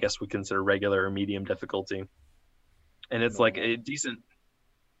what I guess we consider regular or medium difficulty, and it's like a decent,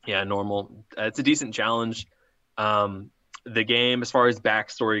 normal. It's a decent challenge. The game, as far as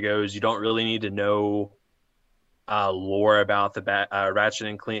backstory goes, you don't really need to know lore about the Ratchet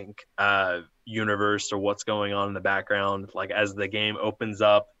and Clank universe or what's going on in the background. Like as the game opens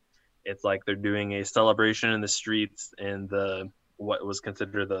up, it's like they're doing a celebration in the streets in the what was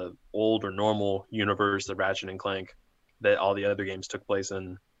considered the old or normal universe of Ratchet and Clank that all the other games took place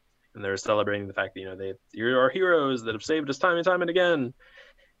in, and they're celebrating the fact that you are heroes that have saved us time and time and again.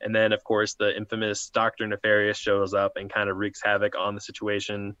 And then of course the infamous Dr. Nefarious shows up and kind of wreaks havoc on the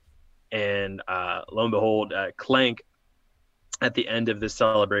situation, and lo and behold, Clank at the end of this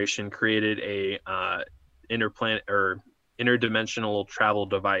celebration created a interdimensional travel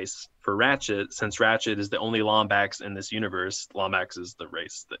device for Ratchet, since Ratchet is the only Lombax in this universe. Lombax is the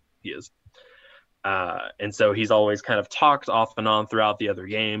race that he is. And so he's always kind of talked off and on throughout the other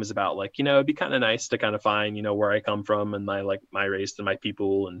games about like, it'd be kind of nice to kind of find, where I come from and my race and my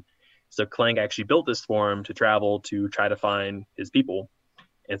people. And so Clank actually built this for him to travel to try to find his people.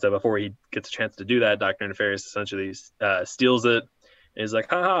 And so before he gets a chance to do that, Dr. Nefarious essentially steals it. And he's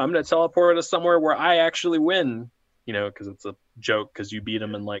like, haha, I'm going to teleport us somewhere where I actually win. Because it's a joke because you beat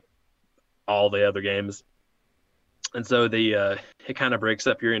him in like all the other games. And so it kind of breaks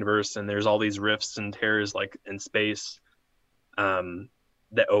up your universe, and there's all these rifts and tears like in space.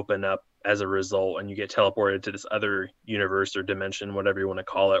 that open up as a result, and you get teleported to this other universe or dimension, whatever you want to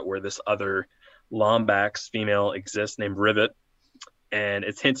call it, where this other Lombax female exists named Rivet. And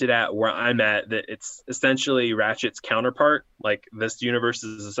it's hinted at where I'm at that it's essentially Ratchet's counterpart. Like, this universe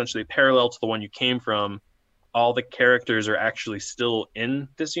is essentially parallel to the one you came from. All the characters are actually still in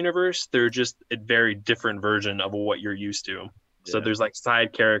this universe. They're just a very different version of what you're used to. Yeah. So there's like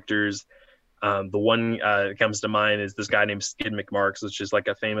side characters. The one that comes to mind is this guy named Skid McMarks, which is like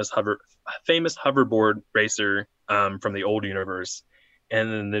a famous hoverboard racer from the old universe. And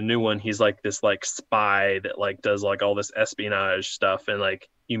then the new one, he's like this like spy that like does like all this espionage stuff. And like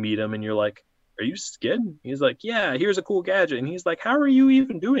you meet him and you're like, "Are you Skid?" He's like, "Yeah, here's a cool gadget." And he's like, "How are you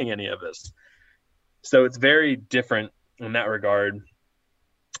even doing any of this?" So it's very different in that regard.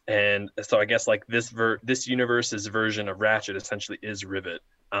 And so I guess like this universe's version of Ratchet essentially is Rivet.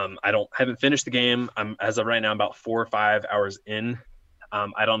 Haven't finished the game. I'm, as of right now, about 4 or 5 hours in.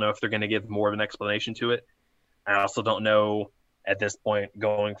 I don't know if they're going to give more of an explanation to it. I also don't know at this point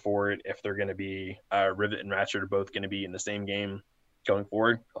going forward if they're going to be Rivet and Ratchet are both going to be in the same game going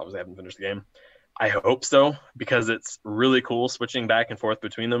forward. Obviously, I haven't finished the game. I hope so, because it's really cool switching back and forth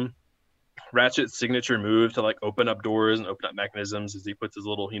between them. Ratchet's signature move to like open up doors and open up mechanisms is he puts his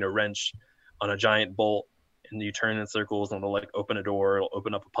little wrench on a giant bolt, and you turn in circles and it'll like open a door, it'll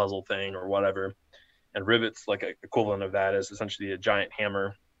open up a puzzle thing or whatever. And Rivet's like an equivalent of that is essentially a giant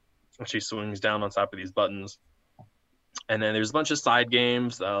hammer, which he swings down on top of these buttons. And then there's a bunch of side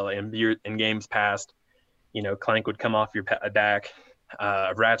games in games past. Clank would come off your back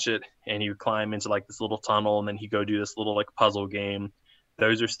of Ratchet, and you climb into like this little tunnel, and then he go do this little like puzzle game.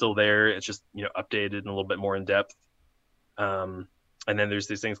 Those are still there. It's just updated and a little bit more in depth. And then there's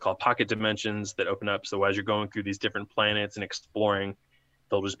these things called pocket dimensions that open up. So as you're going through these different planets and exploring,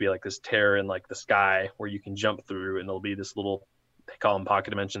 there'll just be like this tear in like the sky where you can jump through, and there'll be this little, they call them pocket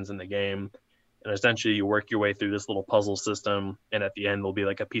dimensions in the game. And essentially you work your way through this little puzzle system, and at the end there'll be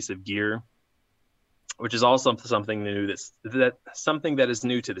like a piece of gear, which is also something new. Something that is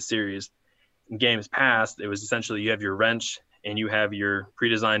new to the series. In games past, it was essentially you have your wrench and you have your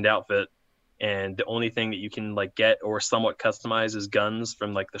pre-designed outfit, and the only thing that you can like get or somewhat customize is guns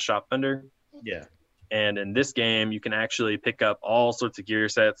from like the shop vendor. Yeah. And in this game, you can actually pick up all sorts of gear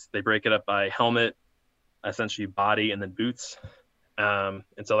sets. They break it up by helmet, essentially body, and then boots. And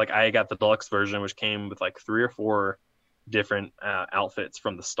so like I got the deluxe version, which came with like 3 or 4 different outfits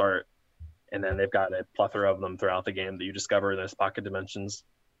from the start. And then they've got a plethora of them throughout the game that you discover in those pocket dimensions.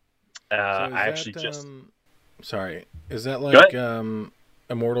 Sorry, is that like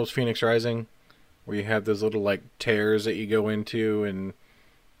Immortals Phoenix Rising, where you have those little like tears that you go into and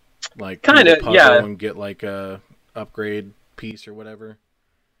like kind of and get like a upgrade piece or whatever?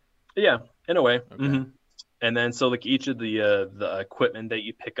 Yeah, in a way. Okay. Mm-hmm. And then so like each of the equipment that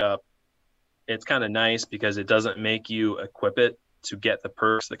you pick up, it's kind of nice because it doesn't make you equip it to get the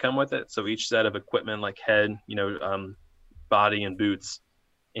perks that come with it. So each set of equipment, like head, body and boots,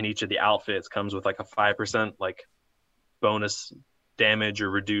 in each of the outfits comes with like a 5% like bonus damage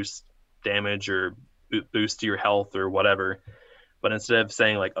or reduced damage or boost to your health or whatever. But instead of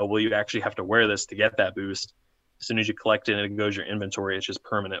saying like, oh, well, you actually have to wear this to get that boost, as soon as you collect it and it goes your inventory, it's just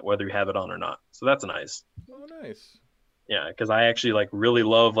permanent, whether you have it on or not. So that's nice. Oh, nice. Yeah, because I actually like really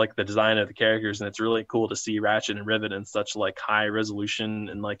love like the design of the characters, and it's really cool to see Ratchet and Rivet in such like high resolution,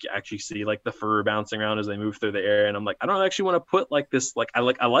 and like you actually see like the fur bouncing around as they move through the air. And I'm like, I don't actually want to put like this, like I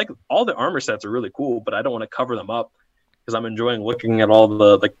like all the armor sets are really cool, but I don't want to cover them up because I'm enjoying looking at all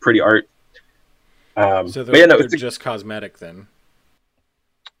the like pretty art. So they're just cosmetic then.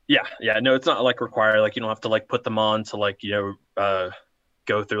 Yeah, no, it's not like required. Like you don't have to like put them on to like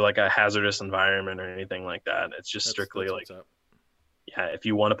go through like a hazardous environment or anything like that. It's just strictly like, yeah, if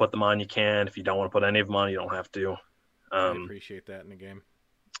you want to put them on, you can. If you don't want to put any of them on, you don't have to. I appreciate that in the game.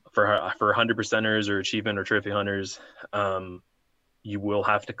 For 100%ers or achievement or trophy hunters, you will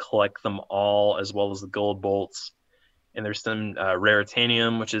have to collect them all, as well as the gold bolts. And there's some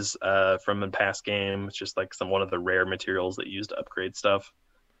raritanium, which is from a past game. It's just like one of the rare materials that you use to upgrade stuff.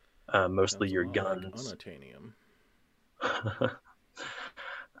 Mostly your guns. Like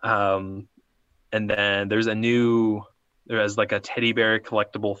and then there's like a teddy bear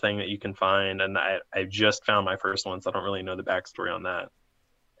collectible thing that you can find, and I just found my first one, so I don't really know the backstory on that.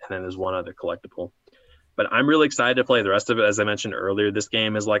 And then there's one other collectible, but I'm really excited to play the rest of it. As I mentioned earlier, this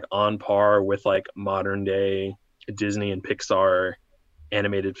game is like on par with like modern day Disney and Pixar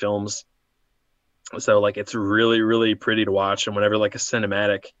animated films, so like it's really, really pretty to watch. And whenever like a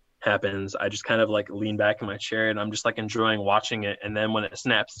cinematic happens, I just kind of like lean back in my chair and I'm just like enjoying watching it. And then when it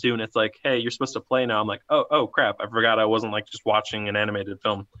snaps to and it's like, hey, you're supposed to play now, I'm like, oh crap, I forgot I wasn't like just watching an animated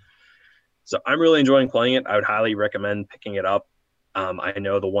film. So I'm really enjoying playing it. I would highly recommend picking it up. I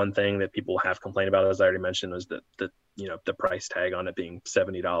know the one thing that people have complained about, as I already mentioned, was the price tag on it being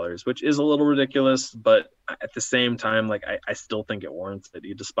 $70, which is a little ridiculous. But at the same time, like I still think it warrants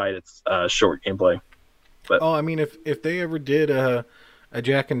it, despite its short gameplay. But I mean, if they ever did a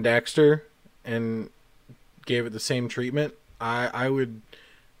Jack and Daxter and gave it the same treatment, I would,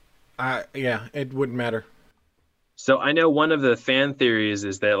 yeah, it wouldn't matter. so I know one of the fan theories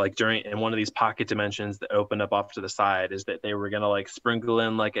is that like during in one of these pocket dimensions that open up off to the side is that they were gonna like sprinkle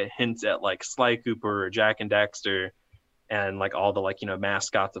in like a hint at like Sly Cooper or Jack and Daxter and like all the like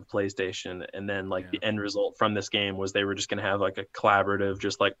mascots of PlayStation, and then like Yeah. the end result from this game was they were just gonna have like a collaborative,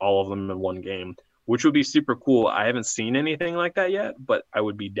 just like all of them in one game, which would be super cool. I haven't seen anything like that yet, but I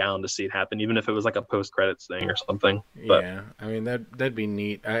would be down to see it happen, even if it was like a post credits thing or something. But Yeah, I mean that'd be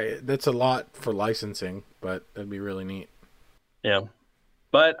neat. That's a lot for licensing, but that'd be really neat. yeah,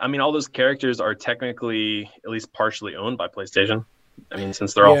 but I mean, all those characters are technically at least partially owned by PlayStation. I mean,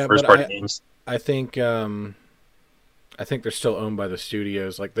 since they're all Yeah, first but party games. I think they're still owned by the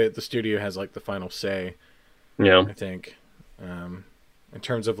studios. Like the studio has like the final say. Yeah. I think, in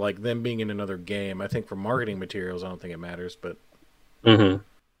terms of like them being in another game. I think for marketing materials, I don't think it matters. But Mm-hmm.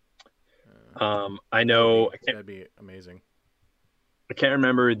 I know that'd be amazing. I can't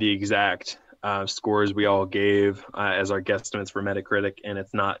remember the exact scores we all gave as our guesstimates for Metacritic, and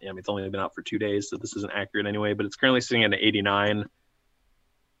it's not. I mean, it's only been out for 2 days, so this isn't accurate anyway. But it's currently sitting at an 89.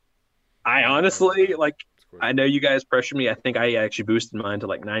 I honestly like. I know you guys pressured me. I think I actually boosted mine to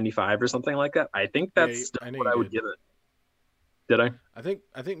like 95 or something like that. I think that's I know what you I would did. give it. Did I? I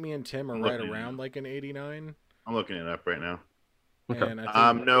think me and Tim are I'm right looking it around up. like an 89. I'm looking it up right now. Okay. And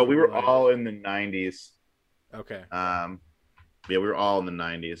I think No, we were like, all in the 90s. okay. Yeah, we were all in the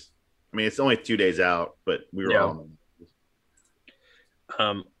 90s. I mean, it's only 2 days out, but we were Yeah. all in the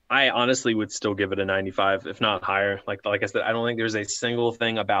 90s. I honestly would still give it a 95, if not higher. Like I said, I don't think there's a single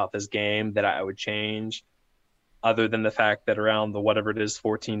thing about this game that I would change, other than the fact that around the whatever it is,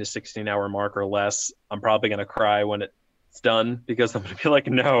 14 to 16 hour mark or less, I'm probably gonna cry when it's done, because I'm gonna be like,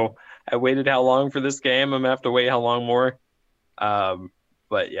 no, I waited how long for this game? I'm gonna have to wait how long more?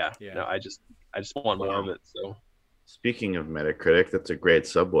 But yeah, Yeah. no, I just want more of it. So Speaking of Metacritic, that's a great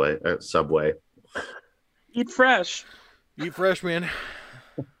Subway. eat fresh. Eat fresh, man.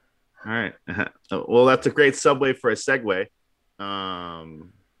 All right. Well, that's a great Subway for a segue.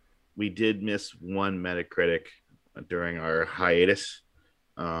 We did miss one Metacritic during our hiatus.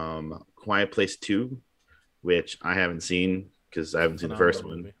 Quiet Place 2, which I haven't seen because I haven't seen the first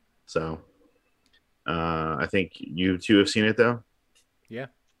one. Movie. So I think you two have seen it though. Yeah.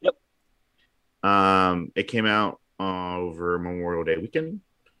 Yep. It came out over Memorial Day weekend.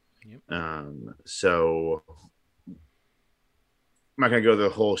 Yep. So I'm not gonna go the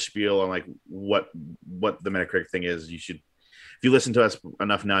whole spiel on like what the Metacritic thing is. You should, if you listen to us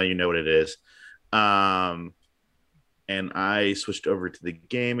enough now, you know what it is. And I switched over to the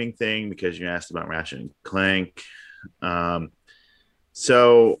gaming thing because you asked about Ratchet and Clank.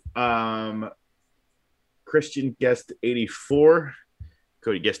 Christian guessed 84,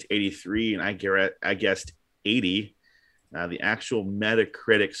 Cody guessed 83, and I guessed 80. The actual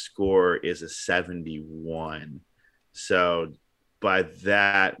Metacritic score is a 71. So by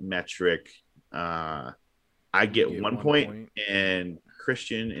that metric, I get 1 point, and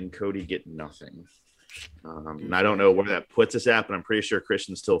Christian and Cody get nothing. And I don't know where that puts us at, but I'm pretty sure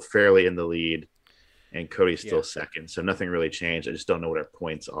Christian's still fairly in the lead, and Cody's still second. So nothing really changed. I just don't know what our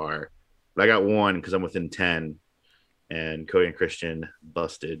points are. But I got 1 because I'm within 10, and Cody and Christian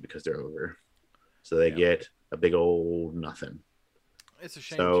busted because they're over. So they get a big old nothing. It's a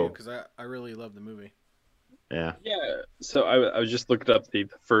shame too because I really love the movie. Yeah. Yeah. So I was just looking up the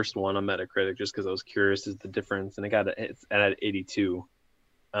first one on Metacritic just because I was curious as the difference, and it's at 82.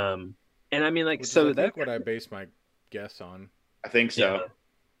 And I mean, like, so that's what I base my guess on. I think so.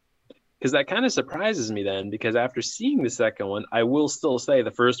 Because that kind of surprises me then, because after seeing the second one, I will still say the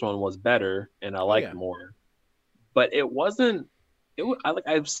first one was better and I liked it more. But it wasn't.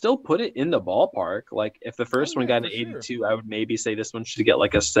 I still put it in the ballpark. Like, if the first one got an 82, sure, I would maybe say this one should get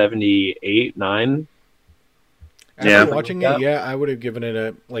like a 78, 9. After watching it, I would have given it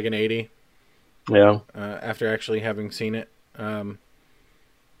an 80. Yeah. After actually having seen it.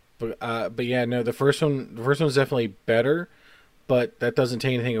 But yeah, no, the first one's definitely better, but that doesn't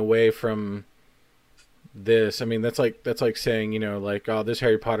take anything away from this. I mean, that's like saying, like, oh, this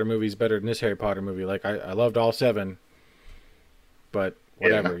Harry Potter movie is better than this Harry Potter movie. Like, I loved all 7, but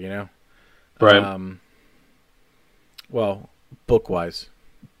whatever, you know. Right. Well, book-wise,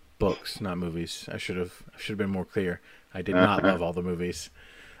 books, not movies. I should have been more clear. I did not love all the movies.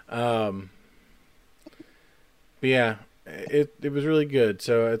 But yeah, it was really good.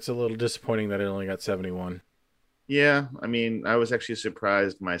 So it's a little disappointing that it only got 71. Yeah, I mean, I was actually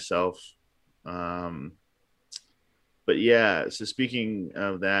surprised myself. Um, but yeah, so speaking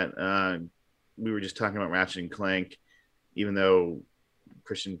of that, we were just talking about Ratchet and Clank. Even though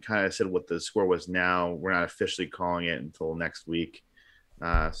Christian kind of said what the score was now, we're not officially calling it until next week.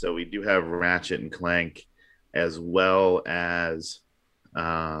 So we do have Ratchet and Clank as well as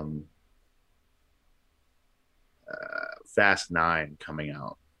um, Fast 9 coming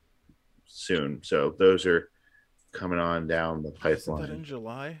out soon. So those are coming on down the pipeline. Isn't that in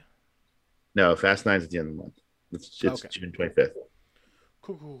July? No, Fast 9's at the end of the month. It's Okay. June 25th.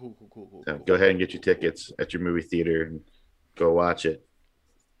 Cool. So go ahead and get your tickets at your movie theater and go watch it.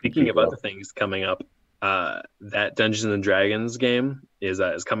 Speaking of other things coming up, that Dungeons and Dragons game is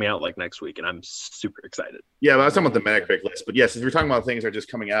coming out like next week, and I'm super excited. Yeah, well, I was talking about the Metacritic list, but yes, if you're talking about things that are just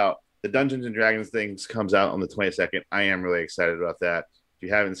coming out, the Dungeons and Dragons things comes out on the 22nd. I am really excited about that. If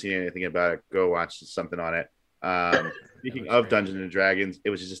you haven't seen anything about it, go watch something on it. Speaking of Dungeons and Dragons, it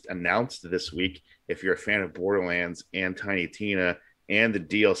was just announced this week. If you're a fan of Borderlands and Tiny Tina and the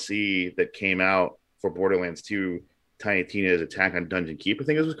DLC that came out for Borderlands 2, Tiny Tina's Attack on Dungeon Keep, I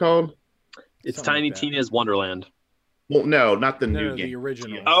think it was called. It's Something Tiny like that. Tina's Wonderland. Well, no, not the new No, game. the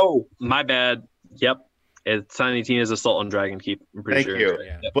original. Oh, my bad. Yep. It's Tiny Tina's Assault on Dragon Keep. I'm pretty Thank sure. you.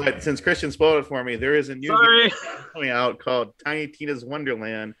 Yeah. Yep. But since Christian spoiled it for me, there is a new Sorry. game coming out called Tiny Tina's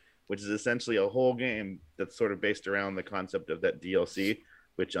Wonderland, which is essentially a whole game that's sort of based around the concept of that DLC,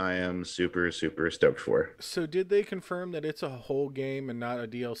 which I am super, super stoked for. So did they confirm that it's a whole game and not a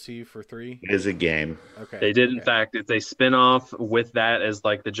DLC for 3? It is a game. Okay. They did, in okay. fact, it's a spin-off with that as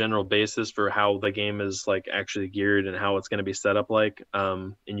like the general basis for how the game is like actually geared and how it's going to be set up like.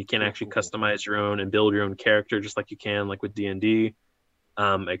 And you can actually Cool. customize your own and build your own character just like you can like with D&D.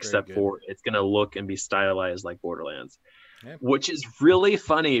 Except good. for it's going to look and be stylized like Borderlands. Yeah. Which is really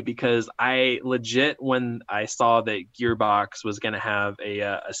funny because I legit, when I saw that Gearbox was going to have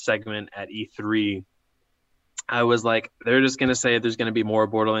a segment at E3, I was like, they're just going to say there's going to be more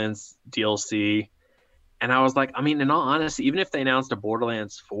Borderlands DLC. And I was like, I mean, in all honesty, even if they announced a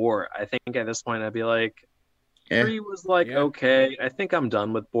Borderlands 4, I think at this point I'd be like, 3 was like, Yeah. okay, I think I'm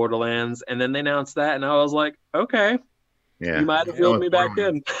done with Borderlands. And then they announced that, and I was like, okay, Yeah. you might have Yeah, reeled me back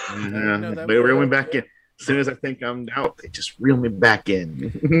in. know that They reel me would- back in. As soon as I think I'm out, they just reel me back in.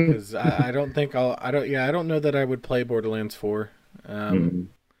 Because I don't think I don't know that I would play Borderlands 4. Borderlands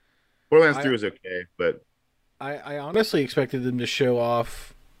I- 3 was okay, but I honestly expected them to show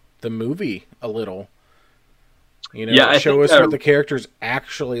off the movie a little. You know, Yeah, I show think, us what the characters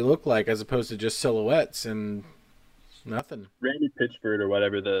actually look like as opposed to just silhouettes and nothing. Randy Pitchford or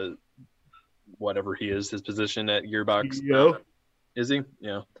whatever he is, his position at Gearbox. CEO? Is he?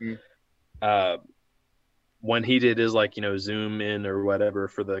 Yeah. Mm. When he did his Zoom in or whatever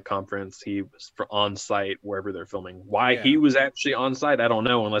for the conference, he was on site wherever they're filming. Why Yeah. he was actually on site, I don't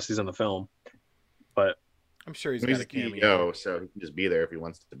know unless he's in the film. But I'm sure he's he's got a the cameo. CEO, so he can just be there if he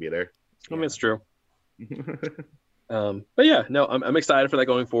wants to be there. I mean, it's true. But yeah, no, I'm excited for that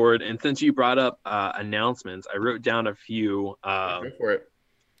going forward. And since you brought up announcements, I wrote down a few. Go for it.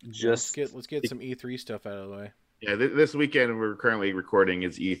 Just Let's get some E3 stuff out of the way. Yeah, this weekend we're currently recording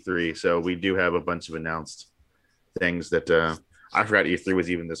is E3, so we do have a bunch of announced things that I forgot E3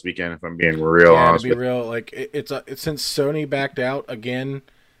 was even this weekend. If I'm being real Yeah, to honest, be real, like it's since Sony backed out again.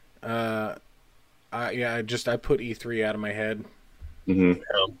 I put E3 out of my head. Mm-hmm.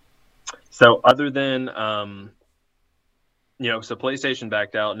 so other than so PlayStation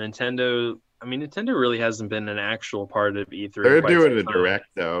backed out, Nintendo. I mean, Nintendo really hasn't been an actual part of E3. They're in quite doing some a time. direct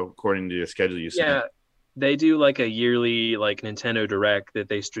though, according to the schedule you sent. Yeah, they do like a yearly like Nintendo Direct that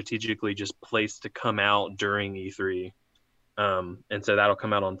they strategically just place to come out during E3. And so that'll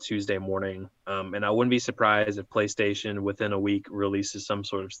come out on Tuesday morning. And I wouldn't be surprised if PlayStation within a week releases some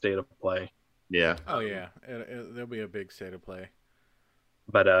sort of state of play. Yeah. Oh yeah, there'll be a big state of play.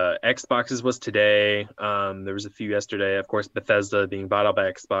 But Xbox's was today. There was a few yesterday. Of course, Bethesda being bought out by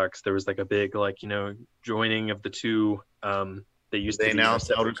Xbox. There was like a big joining of the two. They used They to be announced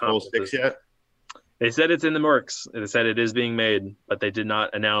separate Elder Scrolls 6 conferences. yet? They said it's in the works. They said it is being made, but they did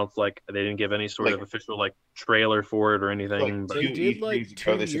not announce they didn't give any sort of official trailer for it or anything. They did, like,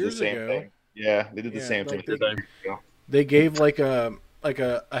 2 years ago. Yeah, they did the Yeah, same like thing. They gave like a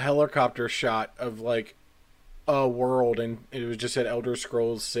helicopter shot of like a world, and it was just at Elder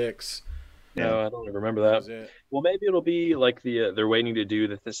Scrolls 6. Yeah. No, I don't remember That that. was it. Well, maybe it'll be like they're waiting to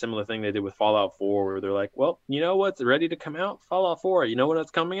do the similar thing they did with Fallout 4, where they're like, well, you know what's ready to come out? Fallout 4. You know when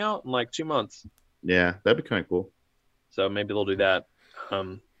it's coming out? In like 2 months. Yeah, that'd be kind of cool. So maybe they'll do that.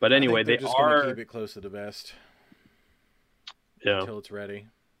 But I anyway, think they're they just going to are. keep it close to the vest Yeah. until it's ready.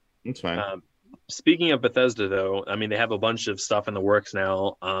 That's fine. Speaking of Bethesda, though, I mean, they have a bunch of stuff in the works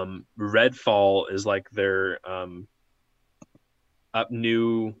now. Redfall is like their up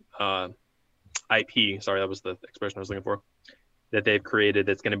new IP. Sorry, that was the expression I was looking for. That they've created.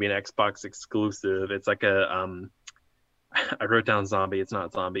 That's going to be an Xbox exclusive. It's like a I wrote down zombie. It's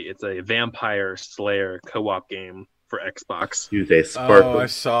not zombie. It's a vampire slayer co-op game for Xbox. Use a Oh, sparkle. I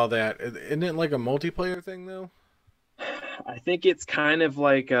saw that. Isn't it like a multiplayer thing though? I think it's kind of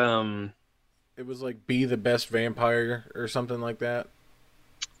like It was like be the best vampire or something like that.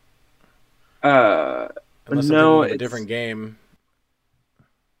 Unless I'm no, thinking of a it's different game.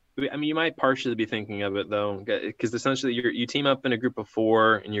 I mean, you might partially be thinking of it though, because essentially you team up in a group of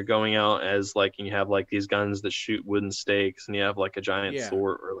 4 and you're going out as like, and you have like these guns that shoot wooden stakes, and you have like a giant Yeah.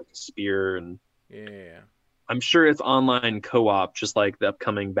 sword or like a spear, and Yeah. I'm sure it's online co-op, just like the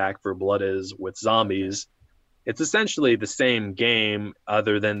upcoming Back for Blood is with zombies. It's essentially the same game,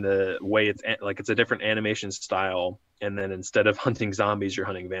 other than the way it's like it's a different animation style, and then instead of hunting zombies, you're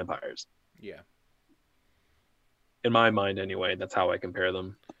hunting vampires. Yeah. In my mind, anyway, that's how I compare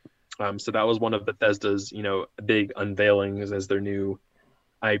them. So that was one of Bethesda's, big unveilings as their new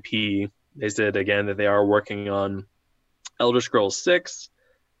IP. They said again that they are working on Elder Scrolls 6,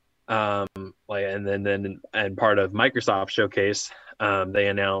 and part of Microsoft Showcase, they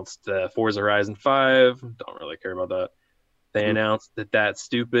announced Forza Horizon 5. Don't really care about that. They announced that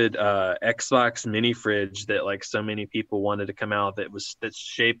stupid Xbox mini fridge that like so many people wanted to come out, that's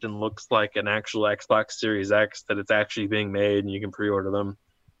shaped and looks like an actual Xbox Series X, that it's actually being made and you can pre-order them.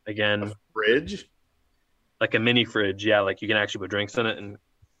 Again, Fridge? like a mini fridge, yeah, like you can actually put drinks in it, and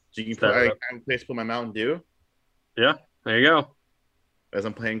So you can put, I can put my Mountain Dew yeah, there you go. as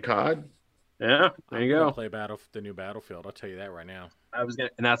I'm playing COD. Yeah, there you go. Play the new Battlefield. I'll tell you that right now. And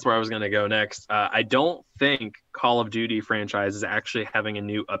that's where I was gonna go next. I don't think Call of Duty franchise is actually having a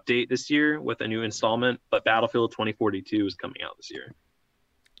new update this year with a new installment, but Battlefield 2042 is coming out this year.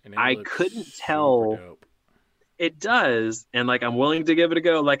 And I couldn't tell. dope. It does, and like I'm willing to give it a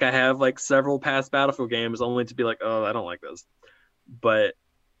go. Like I have like several past Battlefield games, only to be like, oh, I don't like this. But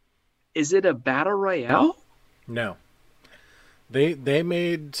is it a battle royale? No. They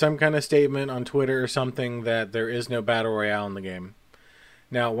made some kind of statement on Twitter or something that there is no battle royale in the game.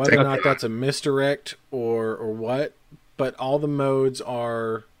 Now, whether or not that's a misdirect or what, but all the modes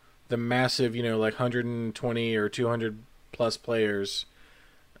are the massive, like 120 or 200 plus players.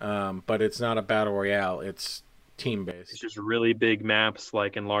 But it's not a battle royale. It's team based. It's just really big maps,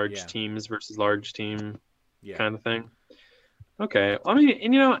 like in large teams versus large team kind of thing. Okay. I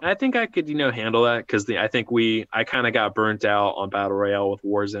mean, and, I think I could, handle that, because I think I kind of got burnt out on Battle Royale with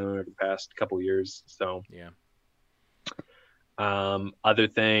Warzone over the past couple of years. So, yeah. Other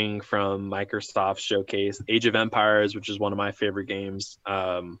thing from Microsoft Showcase, Age of Empires, which is one of my favorite games.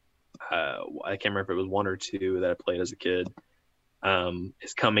 I can't remember if it was 1 or 2 that I played as a kid.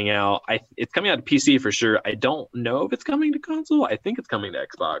 Is coming out. It's coming out to PC for sure. I don't know if it's coming to console. I think it's coming to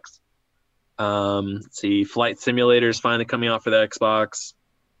Xbox. Let's see, Flight Simulator is finally coming out for the Xbox.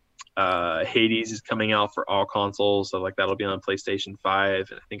 Hades is coming out for all consoles, so like that'll be on PlayStation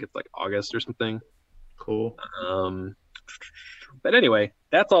 5, and I think it's like August or something. Cool. But anyway,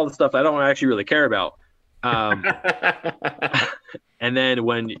 that's all the stuff I don't actually really care about. And then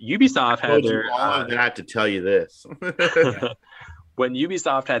when Ubisoft had their all of that to tell you this. When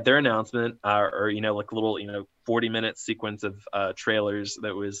Ubisoft had their announcement, or like a little 40-minute sequence of trailers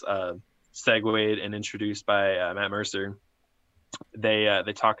that was segued and introduced by Matt Mercer, they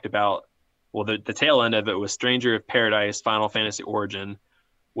talked about, well, the tail end of it was Stranger of Paradise Final Fantasy Origin,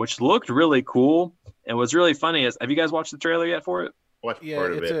 which looked really cool and was really funny. Have you guys watched the trailer yet for it? Watched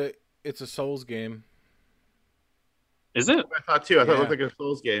part of it. It's a Souls game. Is it? I thought too. I thought it looked like a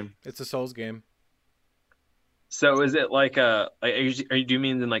Souls game. It's a Souls game. So is it like do you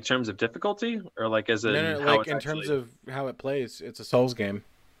mean in like terms of difficulty, or like as in no, like in terms of how it plays? It's a Souls game.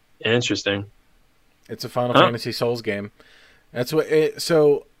 Interesting. It's a Final Fantasy Souls game. That's what it.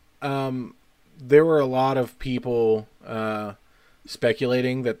 So, there were a lot of people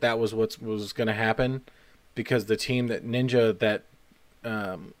speculating that was what was going to happen, because the team that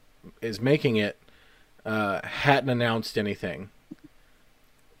is making it hadn't announced anything.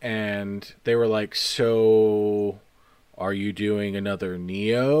 And they were like, so are you doing another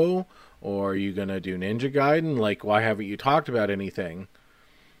Neo? Or are you going to do Ninja Gaiden? Like, why haven't you talked about anything?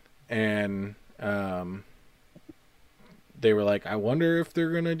 and they were like, I wonder if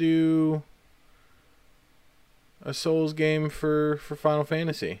they're gonna do a Souls game for Final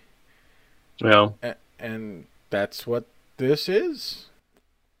Fantasy. Yeah. And that's what this is.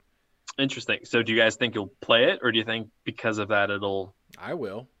 Interesting. So do you guys think you'll play it, or do you think because of that it'll... I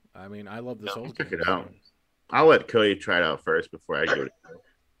will. I mean, I love the Souls Check games. it out. I'll let Cody try it out first before I go to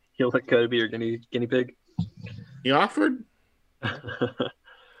You'll let Cody be your guinea pig? He offered?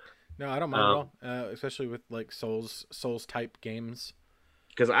 No, I don't mind at all, especially with like Souls type games.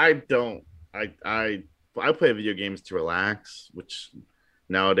 Because I play video games to relax, which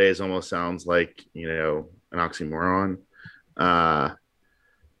nowadays almost sounds like, an oxymoron.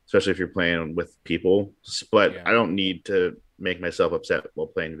 Especially if you're playing with people. But yeah. I don't need to make myself upset while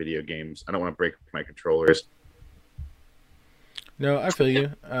playing video games. I don't want to break my controllers. No, I feel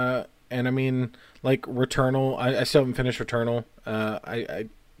you. And I mean, like Returnal, I still haven't finished Returnal. I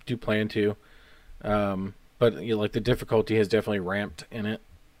do plan to. But like the difficulty has definitely ramped in it,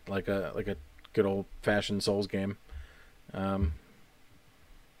 like a good old fashioned Souls game.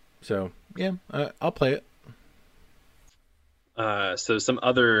 So yeah, I'll play it. So some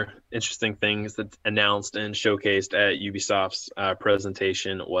other interesting things that announced and showcased at Ubisoft's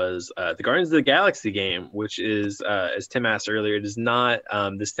presentation was the Guardians of the Galaxy game, which is, as Tim asked earlier, it is not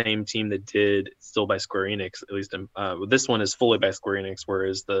the same team that did, still by Square Enix, at least. This one is fully by Square Enix,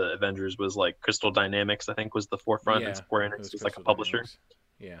 whereas the Avengers was like Crystal Dynamics, I think, was the forefront, and Square Enix was like a publisher. Dynamics.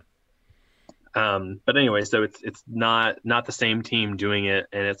 Yeah. But anyway, so it's not the same team doing it,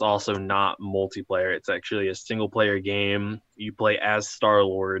 and it's also not multiplayer. It's actually a single player game. You play as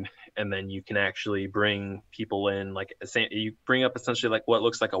Star-Lord, and then you can actually bring people in, like you bring up essentially like what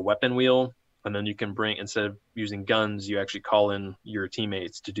looks like a weapon wheel, and then you can bring, instead of using guns, you actually call in your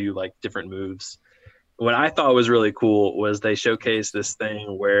teammates to do like different moves. What I thought was really cool was they showcased this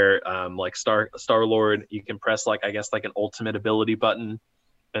thing where like Star-Lord, you can press like, I guess, like an ultimate ability button,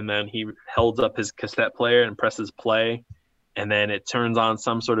 and then he holds up his cassette player and presses play, and then it turns on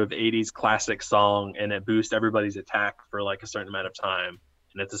some sort of 80s classic song, and it boosts everybody's attack for like a certain amount of time,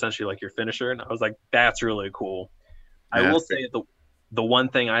 and it's essentially like your finisher. And I was like, that's really cool. Yeah. I will say the one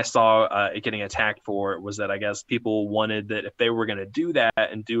thing I saw it getting attacked for was that I guess people wanted that if they were going to do that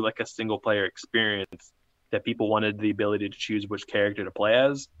and do like a single player experience, that people wanted the ability to choose which character to play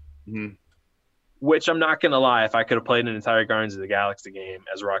as. Mm-hmm. Which I'm not going to lie, if I could have played an entire Guardians of the Galaxy game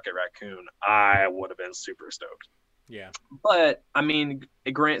as Rocket Raccoon, I would have been super stoked. Yeah. But, I mean,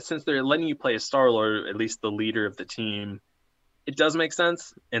 since they're letting you play as Star-Lord, at least the leader of the team, it does make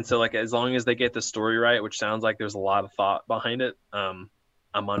sense. And so, like, as long as they get the story right, which sounds like there's a lot of thought behind it, I'm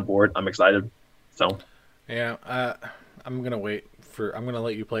on board. I'm excited. So. Yeah, I'm going to wait I'm going to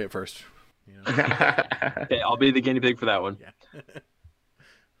let you play it first. Okay, I'll be the guinea pig for that one.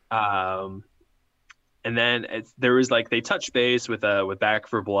 Yeah. And then there was like they touched base with Back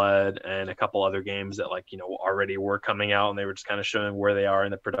for Blood and a couple other games that already were coming out, and they were just kind of showing where they are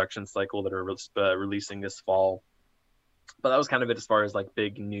in the production cycle that are releasing this fall. But that was kind of it as far as like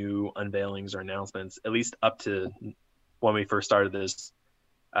big new unveilings or announcements, at least up to when we first started this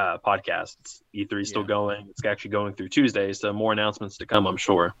podcast. E3 still going. It's actually going through Tuesday, so more announcements to come, I'm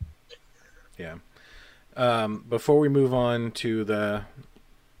sure. Yeah. Before we move on to the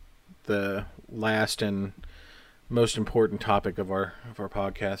last and most important topic of our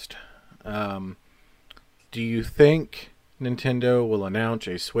podcast, do you think Nintendo will announce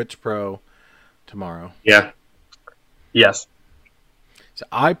a Switch Pro tomorrow? Yeah. Yes. So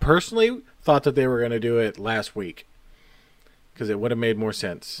I personally thought that they were going to do it last week because it would have made more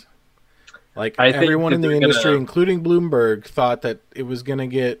sense. Like everyone in the industry, including Bloomberg, thought that it was going to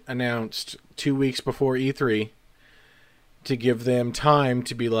get announced 2 weeks before E3 to give them time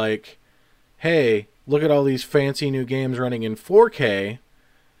to be like, hey, look at all these fancy new games running in 4K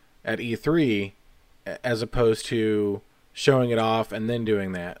at E3, as opposed to showing it off and then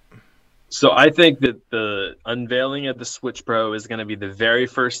doing that. So I think that the unveiling of the Switch Pro is going to be the very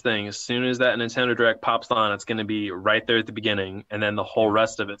first thing. As soon as that Nintendo Direct pops on, it's going to be right there at the beginning, and then the whole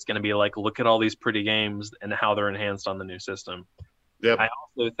rest of it's going to be like, look at all these pretty games and how they're enhanced on the new system. Yep. I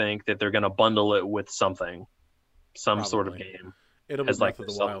also think that they're going to bundle it with something, Probably. Sort of game. It'll be Breath of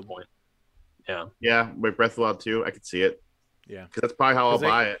the Wild. Point. Yeah. Yeah, with Breath of the Wild 2, I could see it. Yeah. Because that's probably how I'll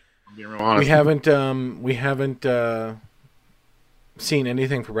buy it. I'm being real honest. We haven't seen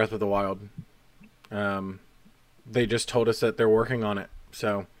anything for Breath of the Wild. They just told us that they're working on it.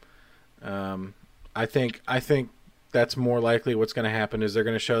 So I think that's more likely what's going to happen is they're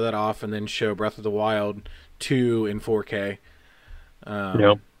going to show that off and then show Breath of the Wild 2 in 4K.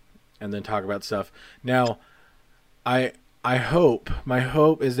 And then talk about stuff. Now, My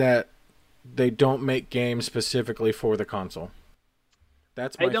hope is that they don't make games specifically for the console.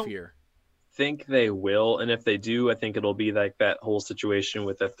 That's I my don't fear. think they will, and if they do, I think it'll be like that whole situation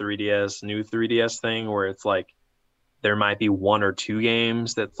with the 3DS, new 3DS thing, where it's like there might be one or two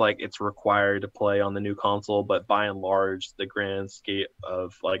games that's like it's required to play on the new console, but by and large, the grand scape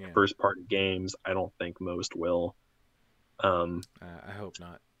of like Yeah. first party games, I don't think most will. Um, I hope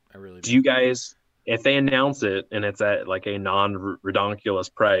not. I really do do. you guys, if they announce it and it's at like a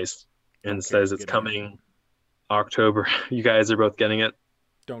non-redonkulous price and Don't care. says I'm it's getting it. coming October, you guys are both getting it?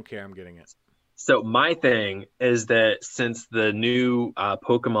 Don't care. I'm getting it. So my thing is that since the new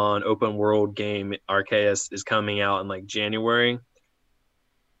Pokemon open world game Arceus is coming out in like January,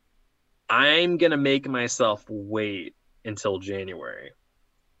 I'm gonna make myself wait until January.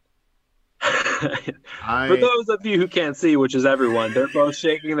 For I those of you who can't see, which is everyone, they're both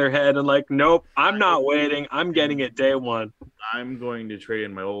shaking their head and like, nope, I'm not waiting. I'm getting it day one. I'm going to trade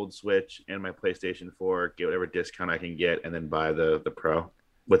in my old Switch and my PlayStation 4, get whatever discount I can get, and then buy the Pro.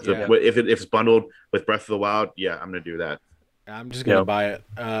 With Yeah. if it's bundled with Breath of the Wild, yeah, I'm gonna do that. I'm just gonna Yeah. buy it.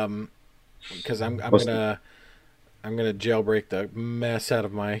 Because I'm gonna jailbreak the mess out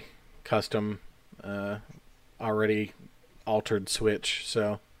of my custom, already altered Switch.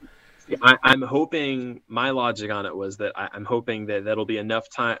 So I'm hoping my logic on it was that I'm hoping that that'll be enough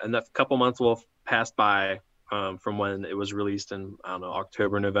time, enough couple months will pass by from when it was released in, I don't know,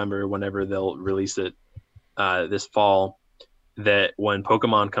 October, November, whenever they'll release it this fall, that when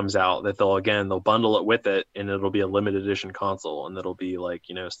Pokemon comes out, that they'll bundle it with it and it'll be a limited edition console and it'll be like,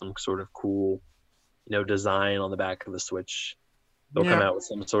 some sort of cool, design on the back of the Switch. They'll come out with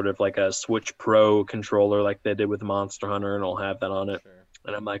some sort of like a Switch Pro controller like they did with Monster Hunter and it'll have that on it. sure.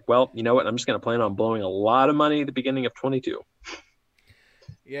 And I'm like, well, you know what? I'm just going to plan on blowing a lot of money at the beginning of 22.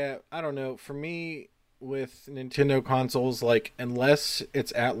 Yeah, I don't know. For me, with Nintendo consoles, like unless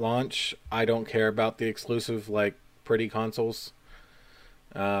it's at launch, I don't care about the exclusive like pretty consoles.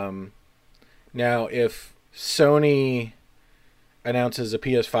 Um, Now if Sony announces a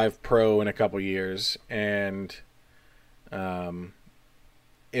PS5 Pro in a couple years, and um,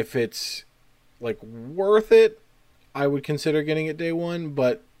 if it's like worth it, I would consider getting it day one.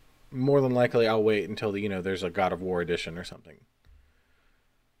 But more than likely, I'll wait until there's a God of War edition or something.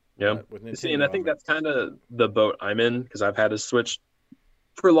 Yeah. But with Nintendo, See, and I think that's kind of the boat I'm in because I've had a Switch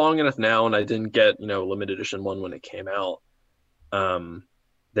for long enough now and I didn't get, limited edition one when it came out.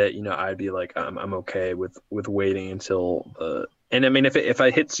 That, I'd be like, I'm okay with waiting until, and I mean, if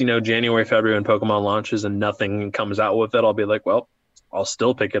it hits, January, February when Pokemon launches and nothing comes out with it, I'll be like, well, I'll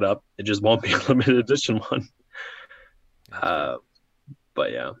still pick it up. It just won't be a limited edition one.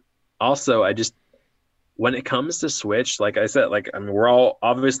 But yeah. Also, when it comes to Switch, like I said, like I mean, we're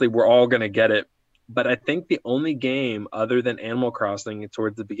all gonna get it, but I think the only game other than Animal Crossing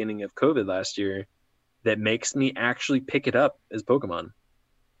towards the beginning of COVID last year that makes me actually pick it up is Pokemon.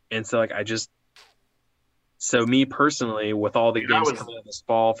 And so like so me personally, with all the games coming out this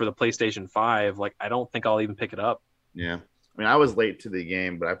fall for the PlayStation 5, like I don't think I'll even pick it up. Yeah. I mean, I was late to the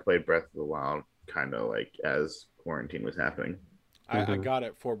game, but I played Breath of the Wild kind of like as quarantine was happening. I got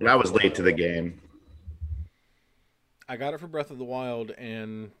it for. But I was late to the game. I got it for Breath of the Wild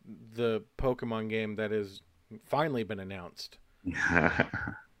and the Pokemon game that has finally been announced.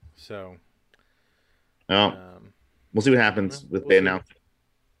 So, well, we'll see what happens with the announcement.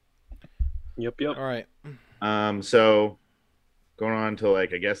 Yep. All right. So going on to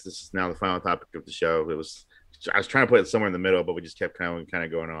like, I guess this is now the final topic of the show. I was trying to put it somewhere in the middle, but we just kept kind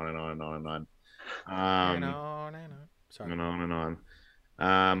of going on and on and on and on. Sorry. And on and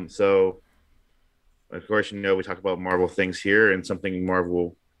on. So of course, we talk about Marvel things here, and something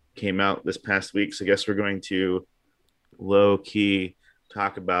Marvel came out this past week. So I guess we're going to low key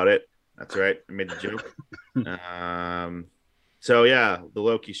talk about it. That's right. I made the joke. So yeah, the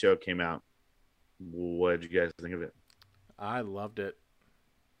Loki show came out. What did you guys think of it? I loved it.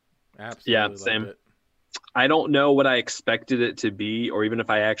 Absolutely. Yeah, same. Loved it. I don't know what I expected it to be, or even if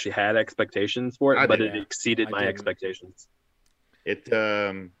I actually had expectations for it, but it exceeded my expectations. It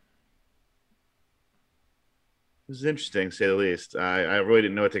was interesting, to say the least. I really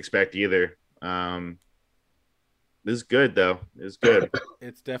didn't know what to expect either. This is good, though. It's good.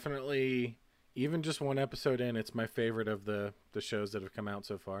 It's definitely, even just one episode in, it's my favorite of the shows that have come out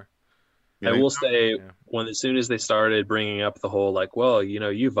so far. I will say, as soon as they started bringing up the whole, like, well,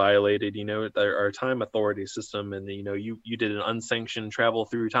 you violated, our time authority system, and, you did an unsanctioned travel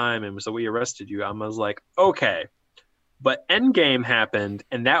through time, and so we arrested you. I was like, okay. But Endgame happened,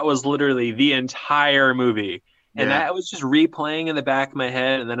 and that was literally the entire movie. And that was just replaying in the back of my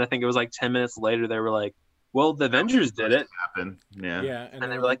head. And then I think it was like 10 minutes later, they were like, Well, the Avengers did it. Happen. Yeah. Yeah, and And they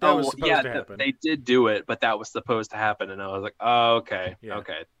they were were like, like, that "Oh, was well, supposed yeah, to happen. they did do it, but that was supposed to happen." And I was like, "Oh, okay, Yeah.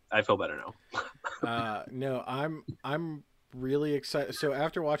 okay, I feel better now." No, I'm really excited. So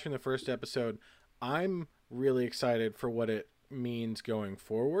after watching the first episode, I'm really excited for what it means going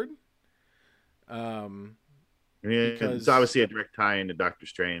forward. Um, I mean, it's because obviously a direct tie into Doctor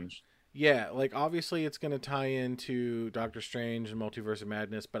Strange. yeah, like obviously it's going to tie into Doctor Strange and Multiverse of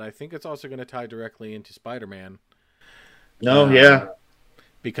Madness, but I think it's also going to tie directly into Spider-Man. No, yeah.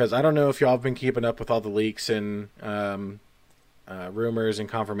 Because I don't know if y'all have been keeping up with all the leaks and rumors and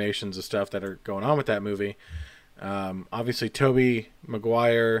confirmations of stuff that are going on with that movie. Obviously, Tobey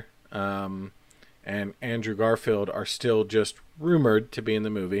Maguire and Andrew Garfield are still just rumored to be in the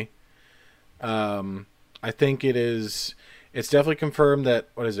movie. I think it's definitely confirmed that,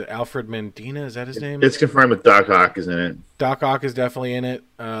 what is it, Alfred Mendina, is that his name? It's confirmed that Doc Ock is in it. Doc Ock is definitely in it.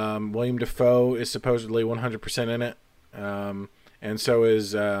 William Dafoe is supposedly 100% in it. And so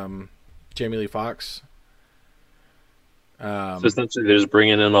is Jamie Lee Fox. So essentially, they're just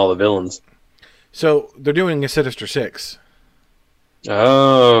bringing in all the villains. So they're doing a Sinister Six.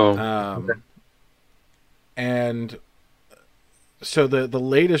 Oh. And so the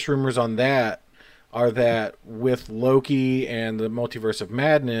latest rumors on that are that with Loki and the Multiverse of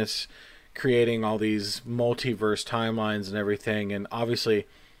Madness creating all these multiverse timelines and everything, and obviously,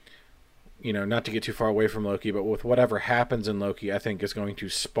 you know, not to get too far away from Loki, but with whatever happens in Loki, I think is going to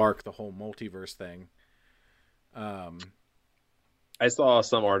spark the whole multiverse thing. I saw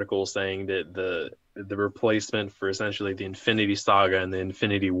some articles saying that the replacement for essentially the Infinity Saga and the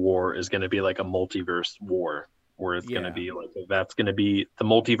Infinity War is going to be like a multiverse war, where it's going to be like that's going to be the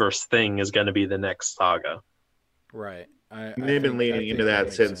multiverse thing is going to be the next saga. Right. They've been leaning into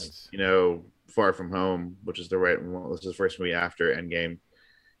that since Far From Home, which is this is the first movie after Endgame,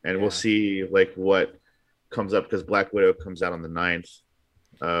 and we'll see like what comes up because Black Widow comes out on the 9th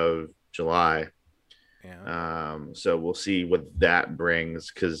of July. Yeah. So we'll see what that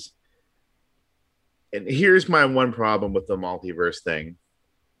brings. And here's my one problem with the multiverse thing.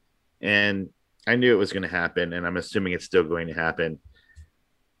 And I knew it was going to happen, and I'm assuming it's still going to happen.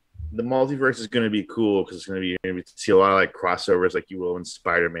 The multiverse is going to be cool because you're going to see a lot of like crossovers, like you will in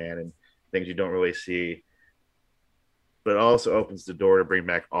Spider-Man and things you don't really see. But it also opens the door to bring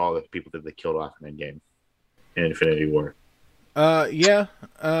back all the people that they killed off in Endgame in Infinity War. Yeah.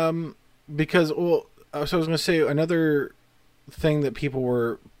 Because so I was going to say another thing that people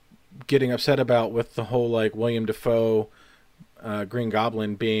were getting upset about with the whole like William Dafoe Green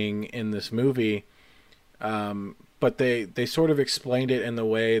Goblin being in this movie, but they sort of explained it in the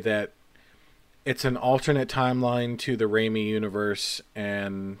way that it's an alternate timeline to the Raimi universe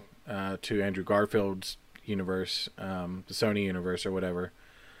and to Andrew Garfield's universe, the Sony universe or whatever.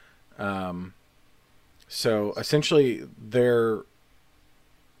 So essentially,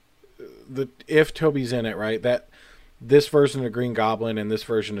 if Toby's in it, right, that this version of Green Goblin and this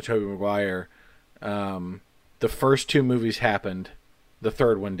version of Tobey Maguire, the first two movies happened, the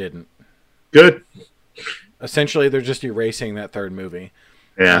third one didn't. Good. Essentially, they're just erasing that third movie.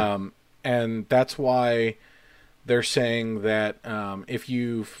 Yeah. And that's why they're saying that if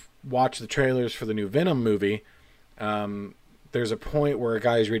you've watched the trailers for the new Venom movie, there's a point where a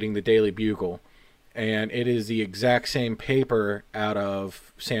guy's reading the Daily Bugle, and it is the exact same paper out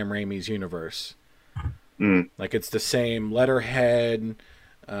of Sam Raimi's universe. Like, it's the same letterhead,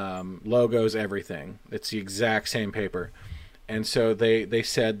 logos, everything. It's the exact same paper. And so they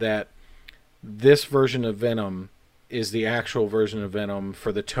said that this version of Venom is the actual version of Venom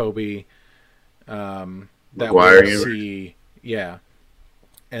for the Tobey that we'll see. Yeah.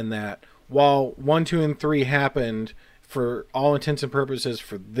 And that while 1, 2, and 3 happened for all intents and purposes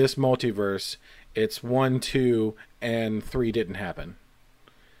for this multiverse, it's 1, 2, and 3 didn't happen.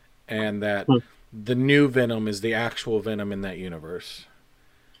 And that the new Venom is the actual Venom in that universe.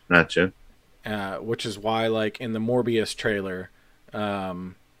 Gotcha. Which is why, like, in the Morbius trailer,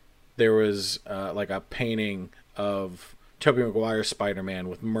 there was like a painting of Tobey Maguire's Spider-Man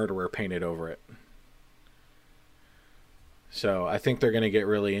with murderer painted over it. So I think they're going to get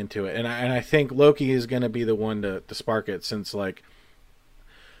really into it. And I think Loki is going to be the one to spark it, since, like,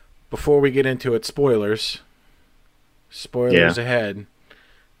 before we get into it, spoilers ahead.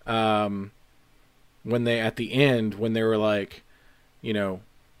 When they, at the end, when they were like, you know,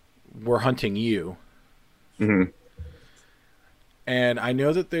 we're hunting you. Mm-hmm. And I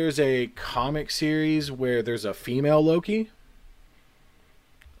know that there's a comic series where there's a female Loki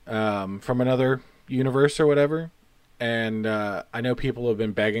from another universe or whatever. And I know people have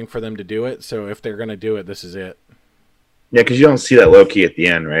been begging for them to do it. So if they're going to do it, this is it. Yeah, because you don't see that Loki at the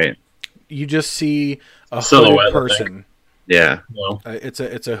end, right? you just see a hooded Silhouette, I think. person. Yeah. Well, It's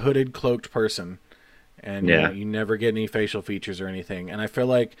a hooded, cloaked person, and Yeah. you never get any facial features or anything. And I feel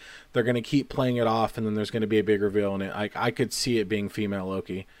like they're gonna keep playing it off, and then there's gonna be a big reveal, and I could see it being female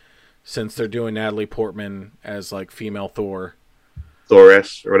Loki, since they're doing Natalie Portman as like female Thor.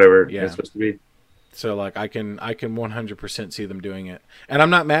 Thoris or whatever it's Yeah. supposed to be. So like I can 100% see them doing it, and I'm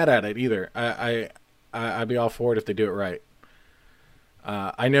not mad at it either. I'd be all for it if they do it right.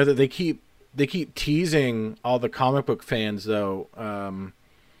 I know that they keep teasing all the comic book fans though,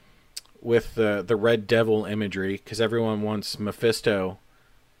 with the Red Devil imagery, because everyone wants Mephisto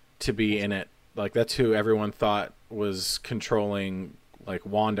to be in it. Like that's who everyone thought was controlling like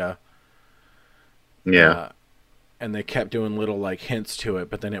Wanda. Yeah. And they kept doing little like hints to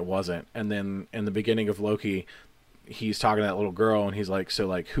it, but then it wasn't. And then in the beginning of Loki, he's talking to that little girl, and he's like, "So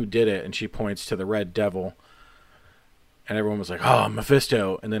like, who did it?" And she points to the Red Devil, and everyone was like, "Oh,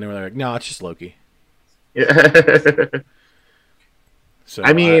 Mephisto!" And then they were like, "No, it's just Loki." Yeah. So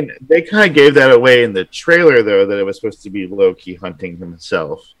I mean, they kind of gave that away in the trailer, though, that it was supposed to be Loki hunting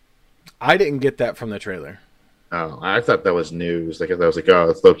himself. I didn't get that from the trailer. Oh, I thought that was news. Like, I was like, oh,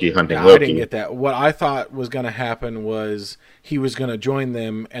 it's Loki hunting Yeah, Loki. I didn't get that. What I thought was going to happen was he was going to join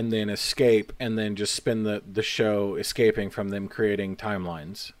them and then escape, and then just spend the show escaping from them, creating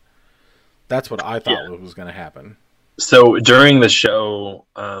timelines. That's what I thought was going to happen. so during the show,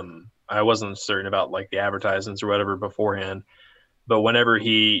 I wasn't certain about like the advertisements or whatever beforehand, but whenever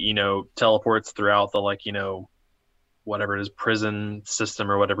he, teleports throughout the like, whatever it is, prison system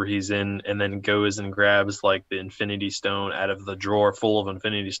or whatever he's in, and then goes and grabs like the Infinity Stone out of the drawer full of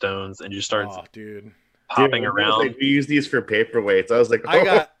Infinity Stones and just starts Dude, popping Dude, around. like, we use these for paperweights. I was like,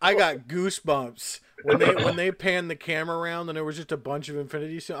 oh. I got goosebumps when they panned the camera around and there was just a bunch of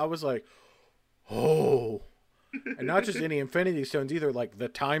Infinity Stones. I was like, oh, and not just any Infinity Stones either, like the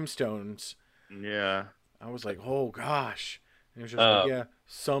Time Stones. Yeah. I was like, oh gosh. And it was just like, yeah,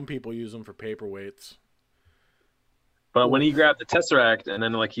 some people use them for paperweights. But when he grabbed the Tesseract and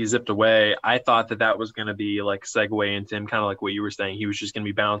then like he zipped away, I thought that was going to be like segue into him, kind of like what you were saying. He was just going to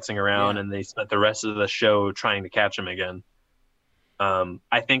be bouncing around, and they spent the rest of the show trying to catch him again.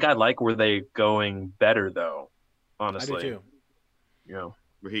 I think I like where they going better though. Honestly, I do too.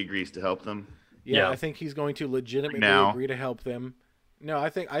 Where he agrees to help them. Yeah, I think he's going to legitimately agree to help them. No, I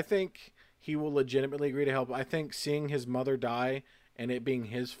think he will legitimately agree to help. I think seeing his mother die and it being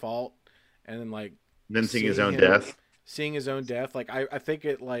his fault, and then like then seeing his own death. Seeing his own death, like I think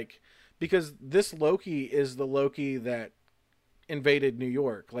it like, because this Loki is the Loki that invaded New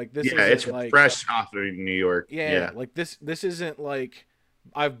York. Like this, it's like fresh off of New York. Yeah, like this isn't like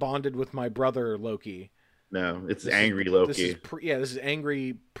I've bonded with my brother Loki. No, it's angry Loki. This is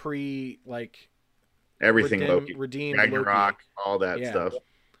angry like everything Loki, redeemed Ragnarok, Loki. all that stuff.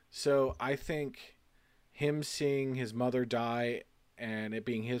 So I think him seeing his mother die and it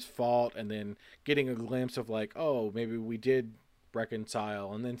being his fault, and then getting a glimpse of like, oh, maybe we did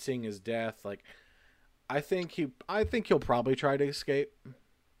reconcile, and then seeing his death, like I think he'll probably try to escape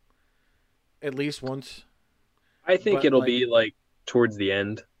at least once. I think it'll be like towards the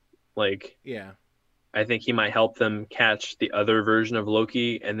end. Like, yeah, I think he might help them catch the other version of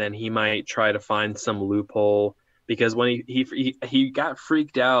Loki, and then he might try to find some loophole, because when he got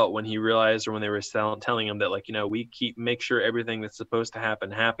freaked out when he realized, or when they were telling him that, like, we make sure everything that's supposed to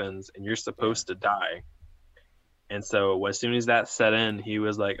happen happens, and you're supposed to die. And so as soon as that set in, he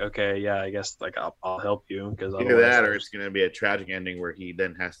was like, okay, yeah, I guess like I'll help you, because either that or it's going to be a tragic ending where he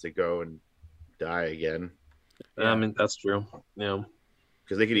then has to go and die again. I mean, that's true. Yeah.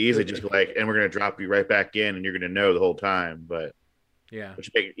 Because they could easily just be like, and we're going to drop you right back in, and you're going to know the whole time. But yeah, which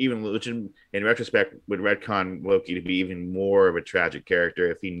in retrospect would retcon Loki to be even more of a tragic character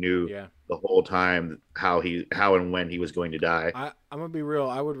if he knew the whole time how and when he was going to die. I'm gonna be real.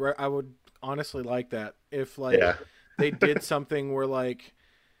 I would honestly like that if like they did something where like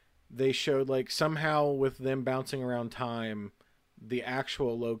they showed like somehow with them bouncing around time, the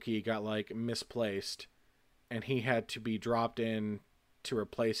actual Loki got like misplaced, and he had to be dropped in to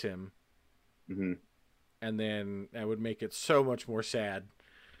replace him. Mm-hmm. And then that would make it so much more sad.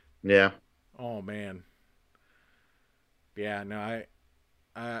 Yeah. Oh man. Yeah. No,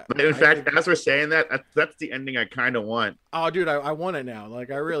 in fact, as we're saying that, that's the ending I kind of want. Oh, dude, I want it now.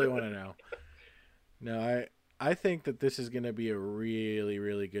 Like, I really want to know. No, I think that this is going to be a really,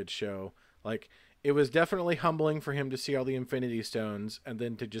 really good show. Like, it was definitely humbling for him to see all the Infinity Stones and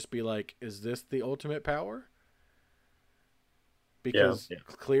then to just be like, is this the ultimate power? Because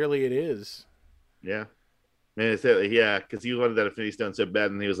clearly it is. Yeah. Man, because he wanted that Infinity Stone so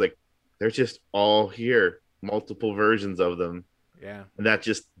bad, and he was like, they're just all here. Multiple versions of them. Yeah. And that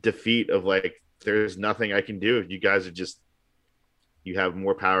just defeat of like, there's nothing I can do. You guys are just, you have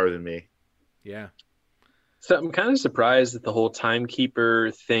more power than me. Yeah. So I'm kind of surprised that the whole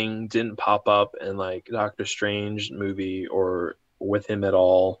timekeeper thing didn't pop up in like Doctor Strange movie or with him at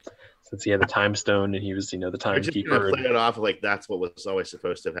all, since he had the time stone and he was, the They're just gonna timekeeper. play it off like that's what was always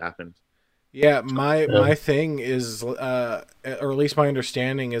supposed to have happened. Yeah, my thing is, or at least my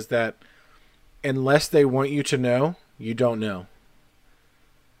understanding is that unless they want you to know, you don't know.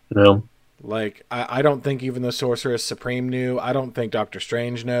 No. Like, I don't think even the Sorceress Supreme knew. I don't think Doctor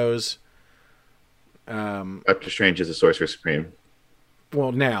Strange knows. Doctor Strange is a Sorcerer Supreme.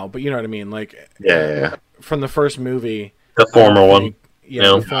 Well, now, but you know what I mean. Like, Yeah. From the first movie, The I don't former one. think- Yeah,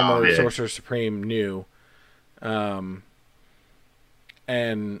 No. the former Oh, yeah. Sorcerer Supreme knew. And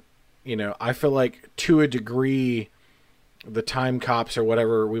I feel like to a degree, the time cops or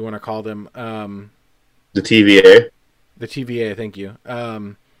whatever we want to call them, The TVA. the TVA. Thank you.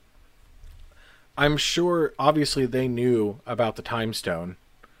 I'm sure, obviously, they knew about the Time Stone,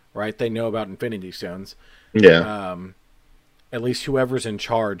 right? They know about Infinity Stones. Yeah. At least whoever's in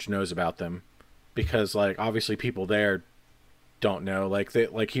charge knows about them, because like obviously people there don't know.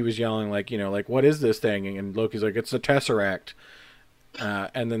 Like he was yelling like what is this thing? And Loki's like, it's the Tesseract.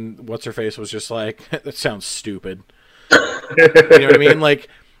 And then what's her face was just like, that sounds stupid. You know what I mean? Like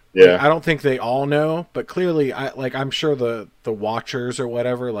I don't think they all know, but clearly I'm sure the Watchers or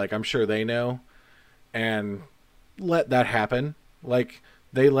whatever, like I'm sure they know, and let that happen. Like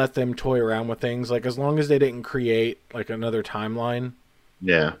they let them toy around with things, like as long as they didn't create like another timeline.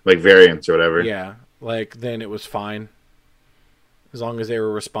 Yeah, like variants or whatever. Yeah, like then it was fine. As long as they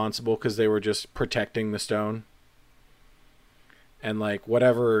were responsible, because they were just protecting the stone. And like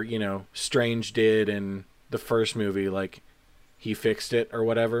whatever, Strange did in the first movie, like he fixed it or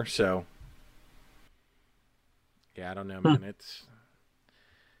whatever. So yeah, I don't know, man. It's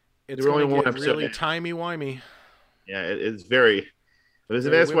only gonna one get episode really in. timey-wimey. Yeah, it's very. Very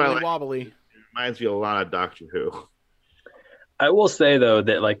That's why wibbly-wobbly. it reminds me a lot of Doctor Who. I will say though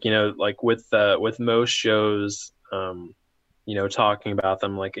that like with most shows, talking about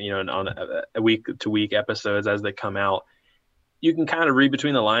them like on a week to week episodes as they come out, you can kind of read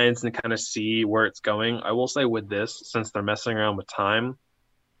between the lines and kind of see where it's going. I will say with this, since they're messing around with time,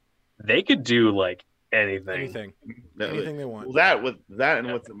 they could do like anything Anything they want. Well, that with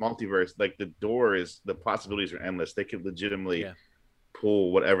the multiverse, like the possibilities are endless. They could legitimately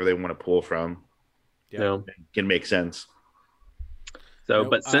pull whatever they want to pull from. Yeah. It can make sense. So,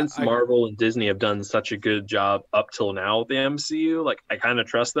 but since Marvel and Disney have done such a good job up till now with the MCU, like I kind of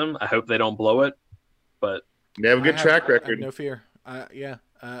trust them. I hope they don't blow it, but they have a good track record. I have no fear.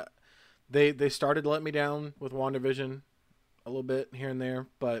 They started to let me down with WandaVision a little bit here and there,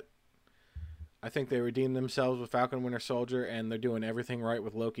 but I think they redeemed themselves with Falcon and Winter Soldier, and they're doing everything right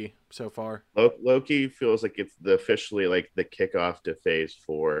with Loki so far. Loki feels like it's officially like the kickoff to Phase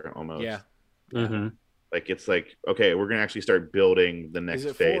 4 almost. Yeah. Mm-hmm. Like it's like, okay, we're gonna actually start building the next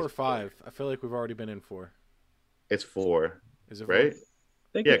phase. Is it 4 or 5? I feel like we've already been in 4. It's 4. Is it 4? Right?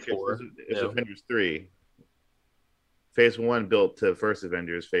 I think it's 4. It's Avengers 3. Phase 1 built to first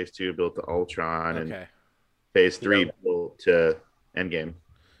Avengers. Phase 2 built to Ultron, and Phase 3 built to Endgame.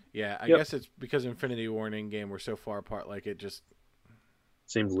 Yeah, I guess it's because Infinity War and Endgame were so far apart. Like it just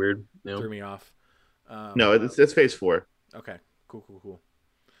seems weird. Threw me off. No, it's Phase 4. Okay, cool.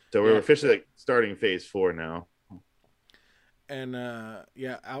 So we're officially like starting Phase 4 now. And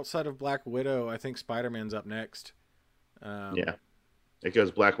outside of Black Widow, I think Spider-Man's up next. It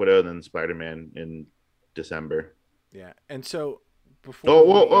goes Black Widow, then Spider-Man in December. Yeah, and so before.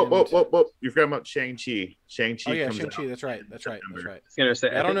 Whoa! You forgot about Shang-Chi. Oh yeah, Shang-Chi. That's right. I was gonna say.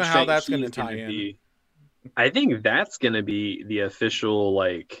 I don't know how that's gonna tie in. I think that's gonna be the official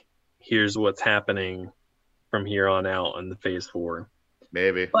like. Here's what's happening from here on out in the Phase 4.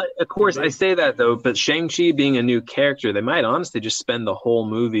 Maybe. But of course, I say that though. But Shang-Chi being a new character, they might honestly just spend the whole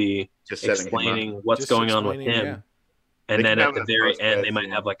movie just explaining what's going on with him. Yeah. And then at the very end, they might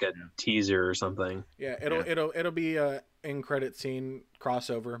have like a teaser or something. Yeah, it'll be a end credit scene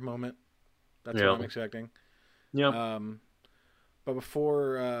crossover moment. That's what I'm expecting. Yeah. But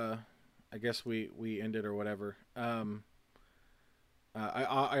before I guess we ended or whatever.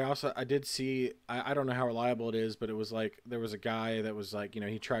 I did see, I don't know how reliable it is, but it was like there was a guy that was like,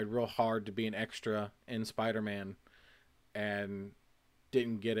 he tried real hard to be an extra in Spider-Man and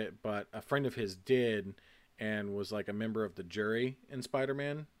didn't get it, but a friend of his did and was like a member of the jury in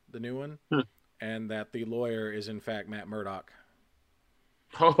Spider-Man, the new one, and that the lawyer is in fact Matt Murdock.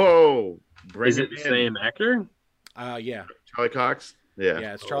 Oh, is it the same actor? Yeah. Charlie Cox? Yeah.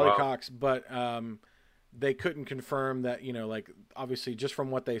 Yeah, it's Charlie Cox, but they couldn't confirm that, like obviously just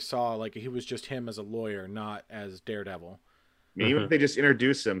from what they saw, like he was just him as a lawyer, not as Daredevil. I mean, even if they just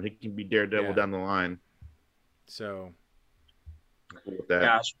introduce him, he can be Daredevil Yeah. down the line. So With that.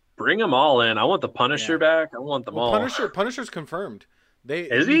 Gosh, bring them all in. I want the Punisher back. I want them all. Punisher's confirmed.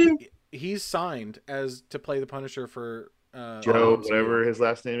 Is he? He's signed as to play the Punisher for Joe, whatever his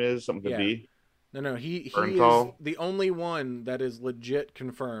last name is, something to be. No, he is the only one that is legit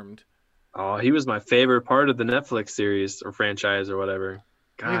confirmed. Oh, he was my favorite part of the Netflix series or franchise or whatever.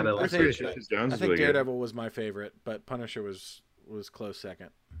 God, I think Daredevil was my favorite, but Punisher was close second.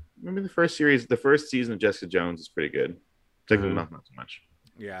 Maybe the first season of Jessica Jones is pretty good. Second, not so much.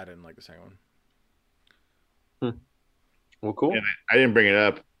 Yeah, I didn't like the second one. Well, cool. And I didn't bring it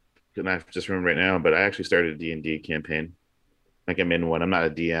up, and I just remember right now, but I actually started a D&D campaign. Like I'm in one. I'm not a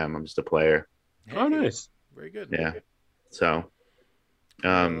DM. I'm just a player. Hey, oh, nice. Very good. Yeah. So,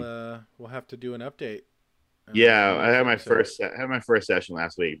 we'll have to do an update. I had my first session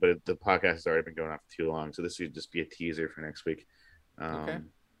last week, but the podcast has already been going on for too long, so this would just be a teaser for next week. Okay.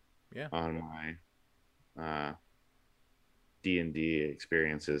 Yeah. On my D&D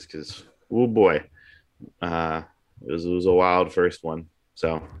experiences, because oh boy, it was a wild first one.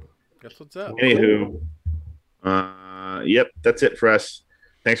 So, guess what's up. Anywho, yep, that's it for us.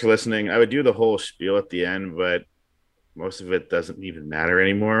 Thanks for listening. I would do the whole spiel at the end, but most of it doesn't even matter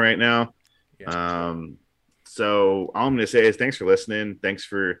anymore right now. Yeah. So all I'm going to say is thanks for listening. Thanks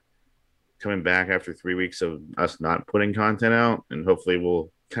for coming back after 3 weeks of us not putting content out, and hopefully we'll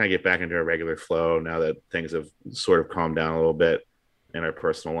kind of get back into our regular flow now that things have sort of calmed down a little bit in our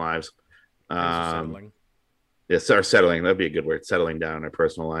personal lives. Settling. Yes, our settling. That'd be a good word. Settling down in our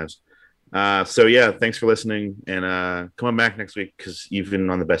personal lives. So yeah, thanks for listening, and come on back next week, because even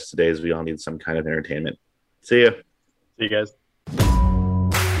on the best of days, we all need some kind of entertainment. See ya. See you guys.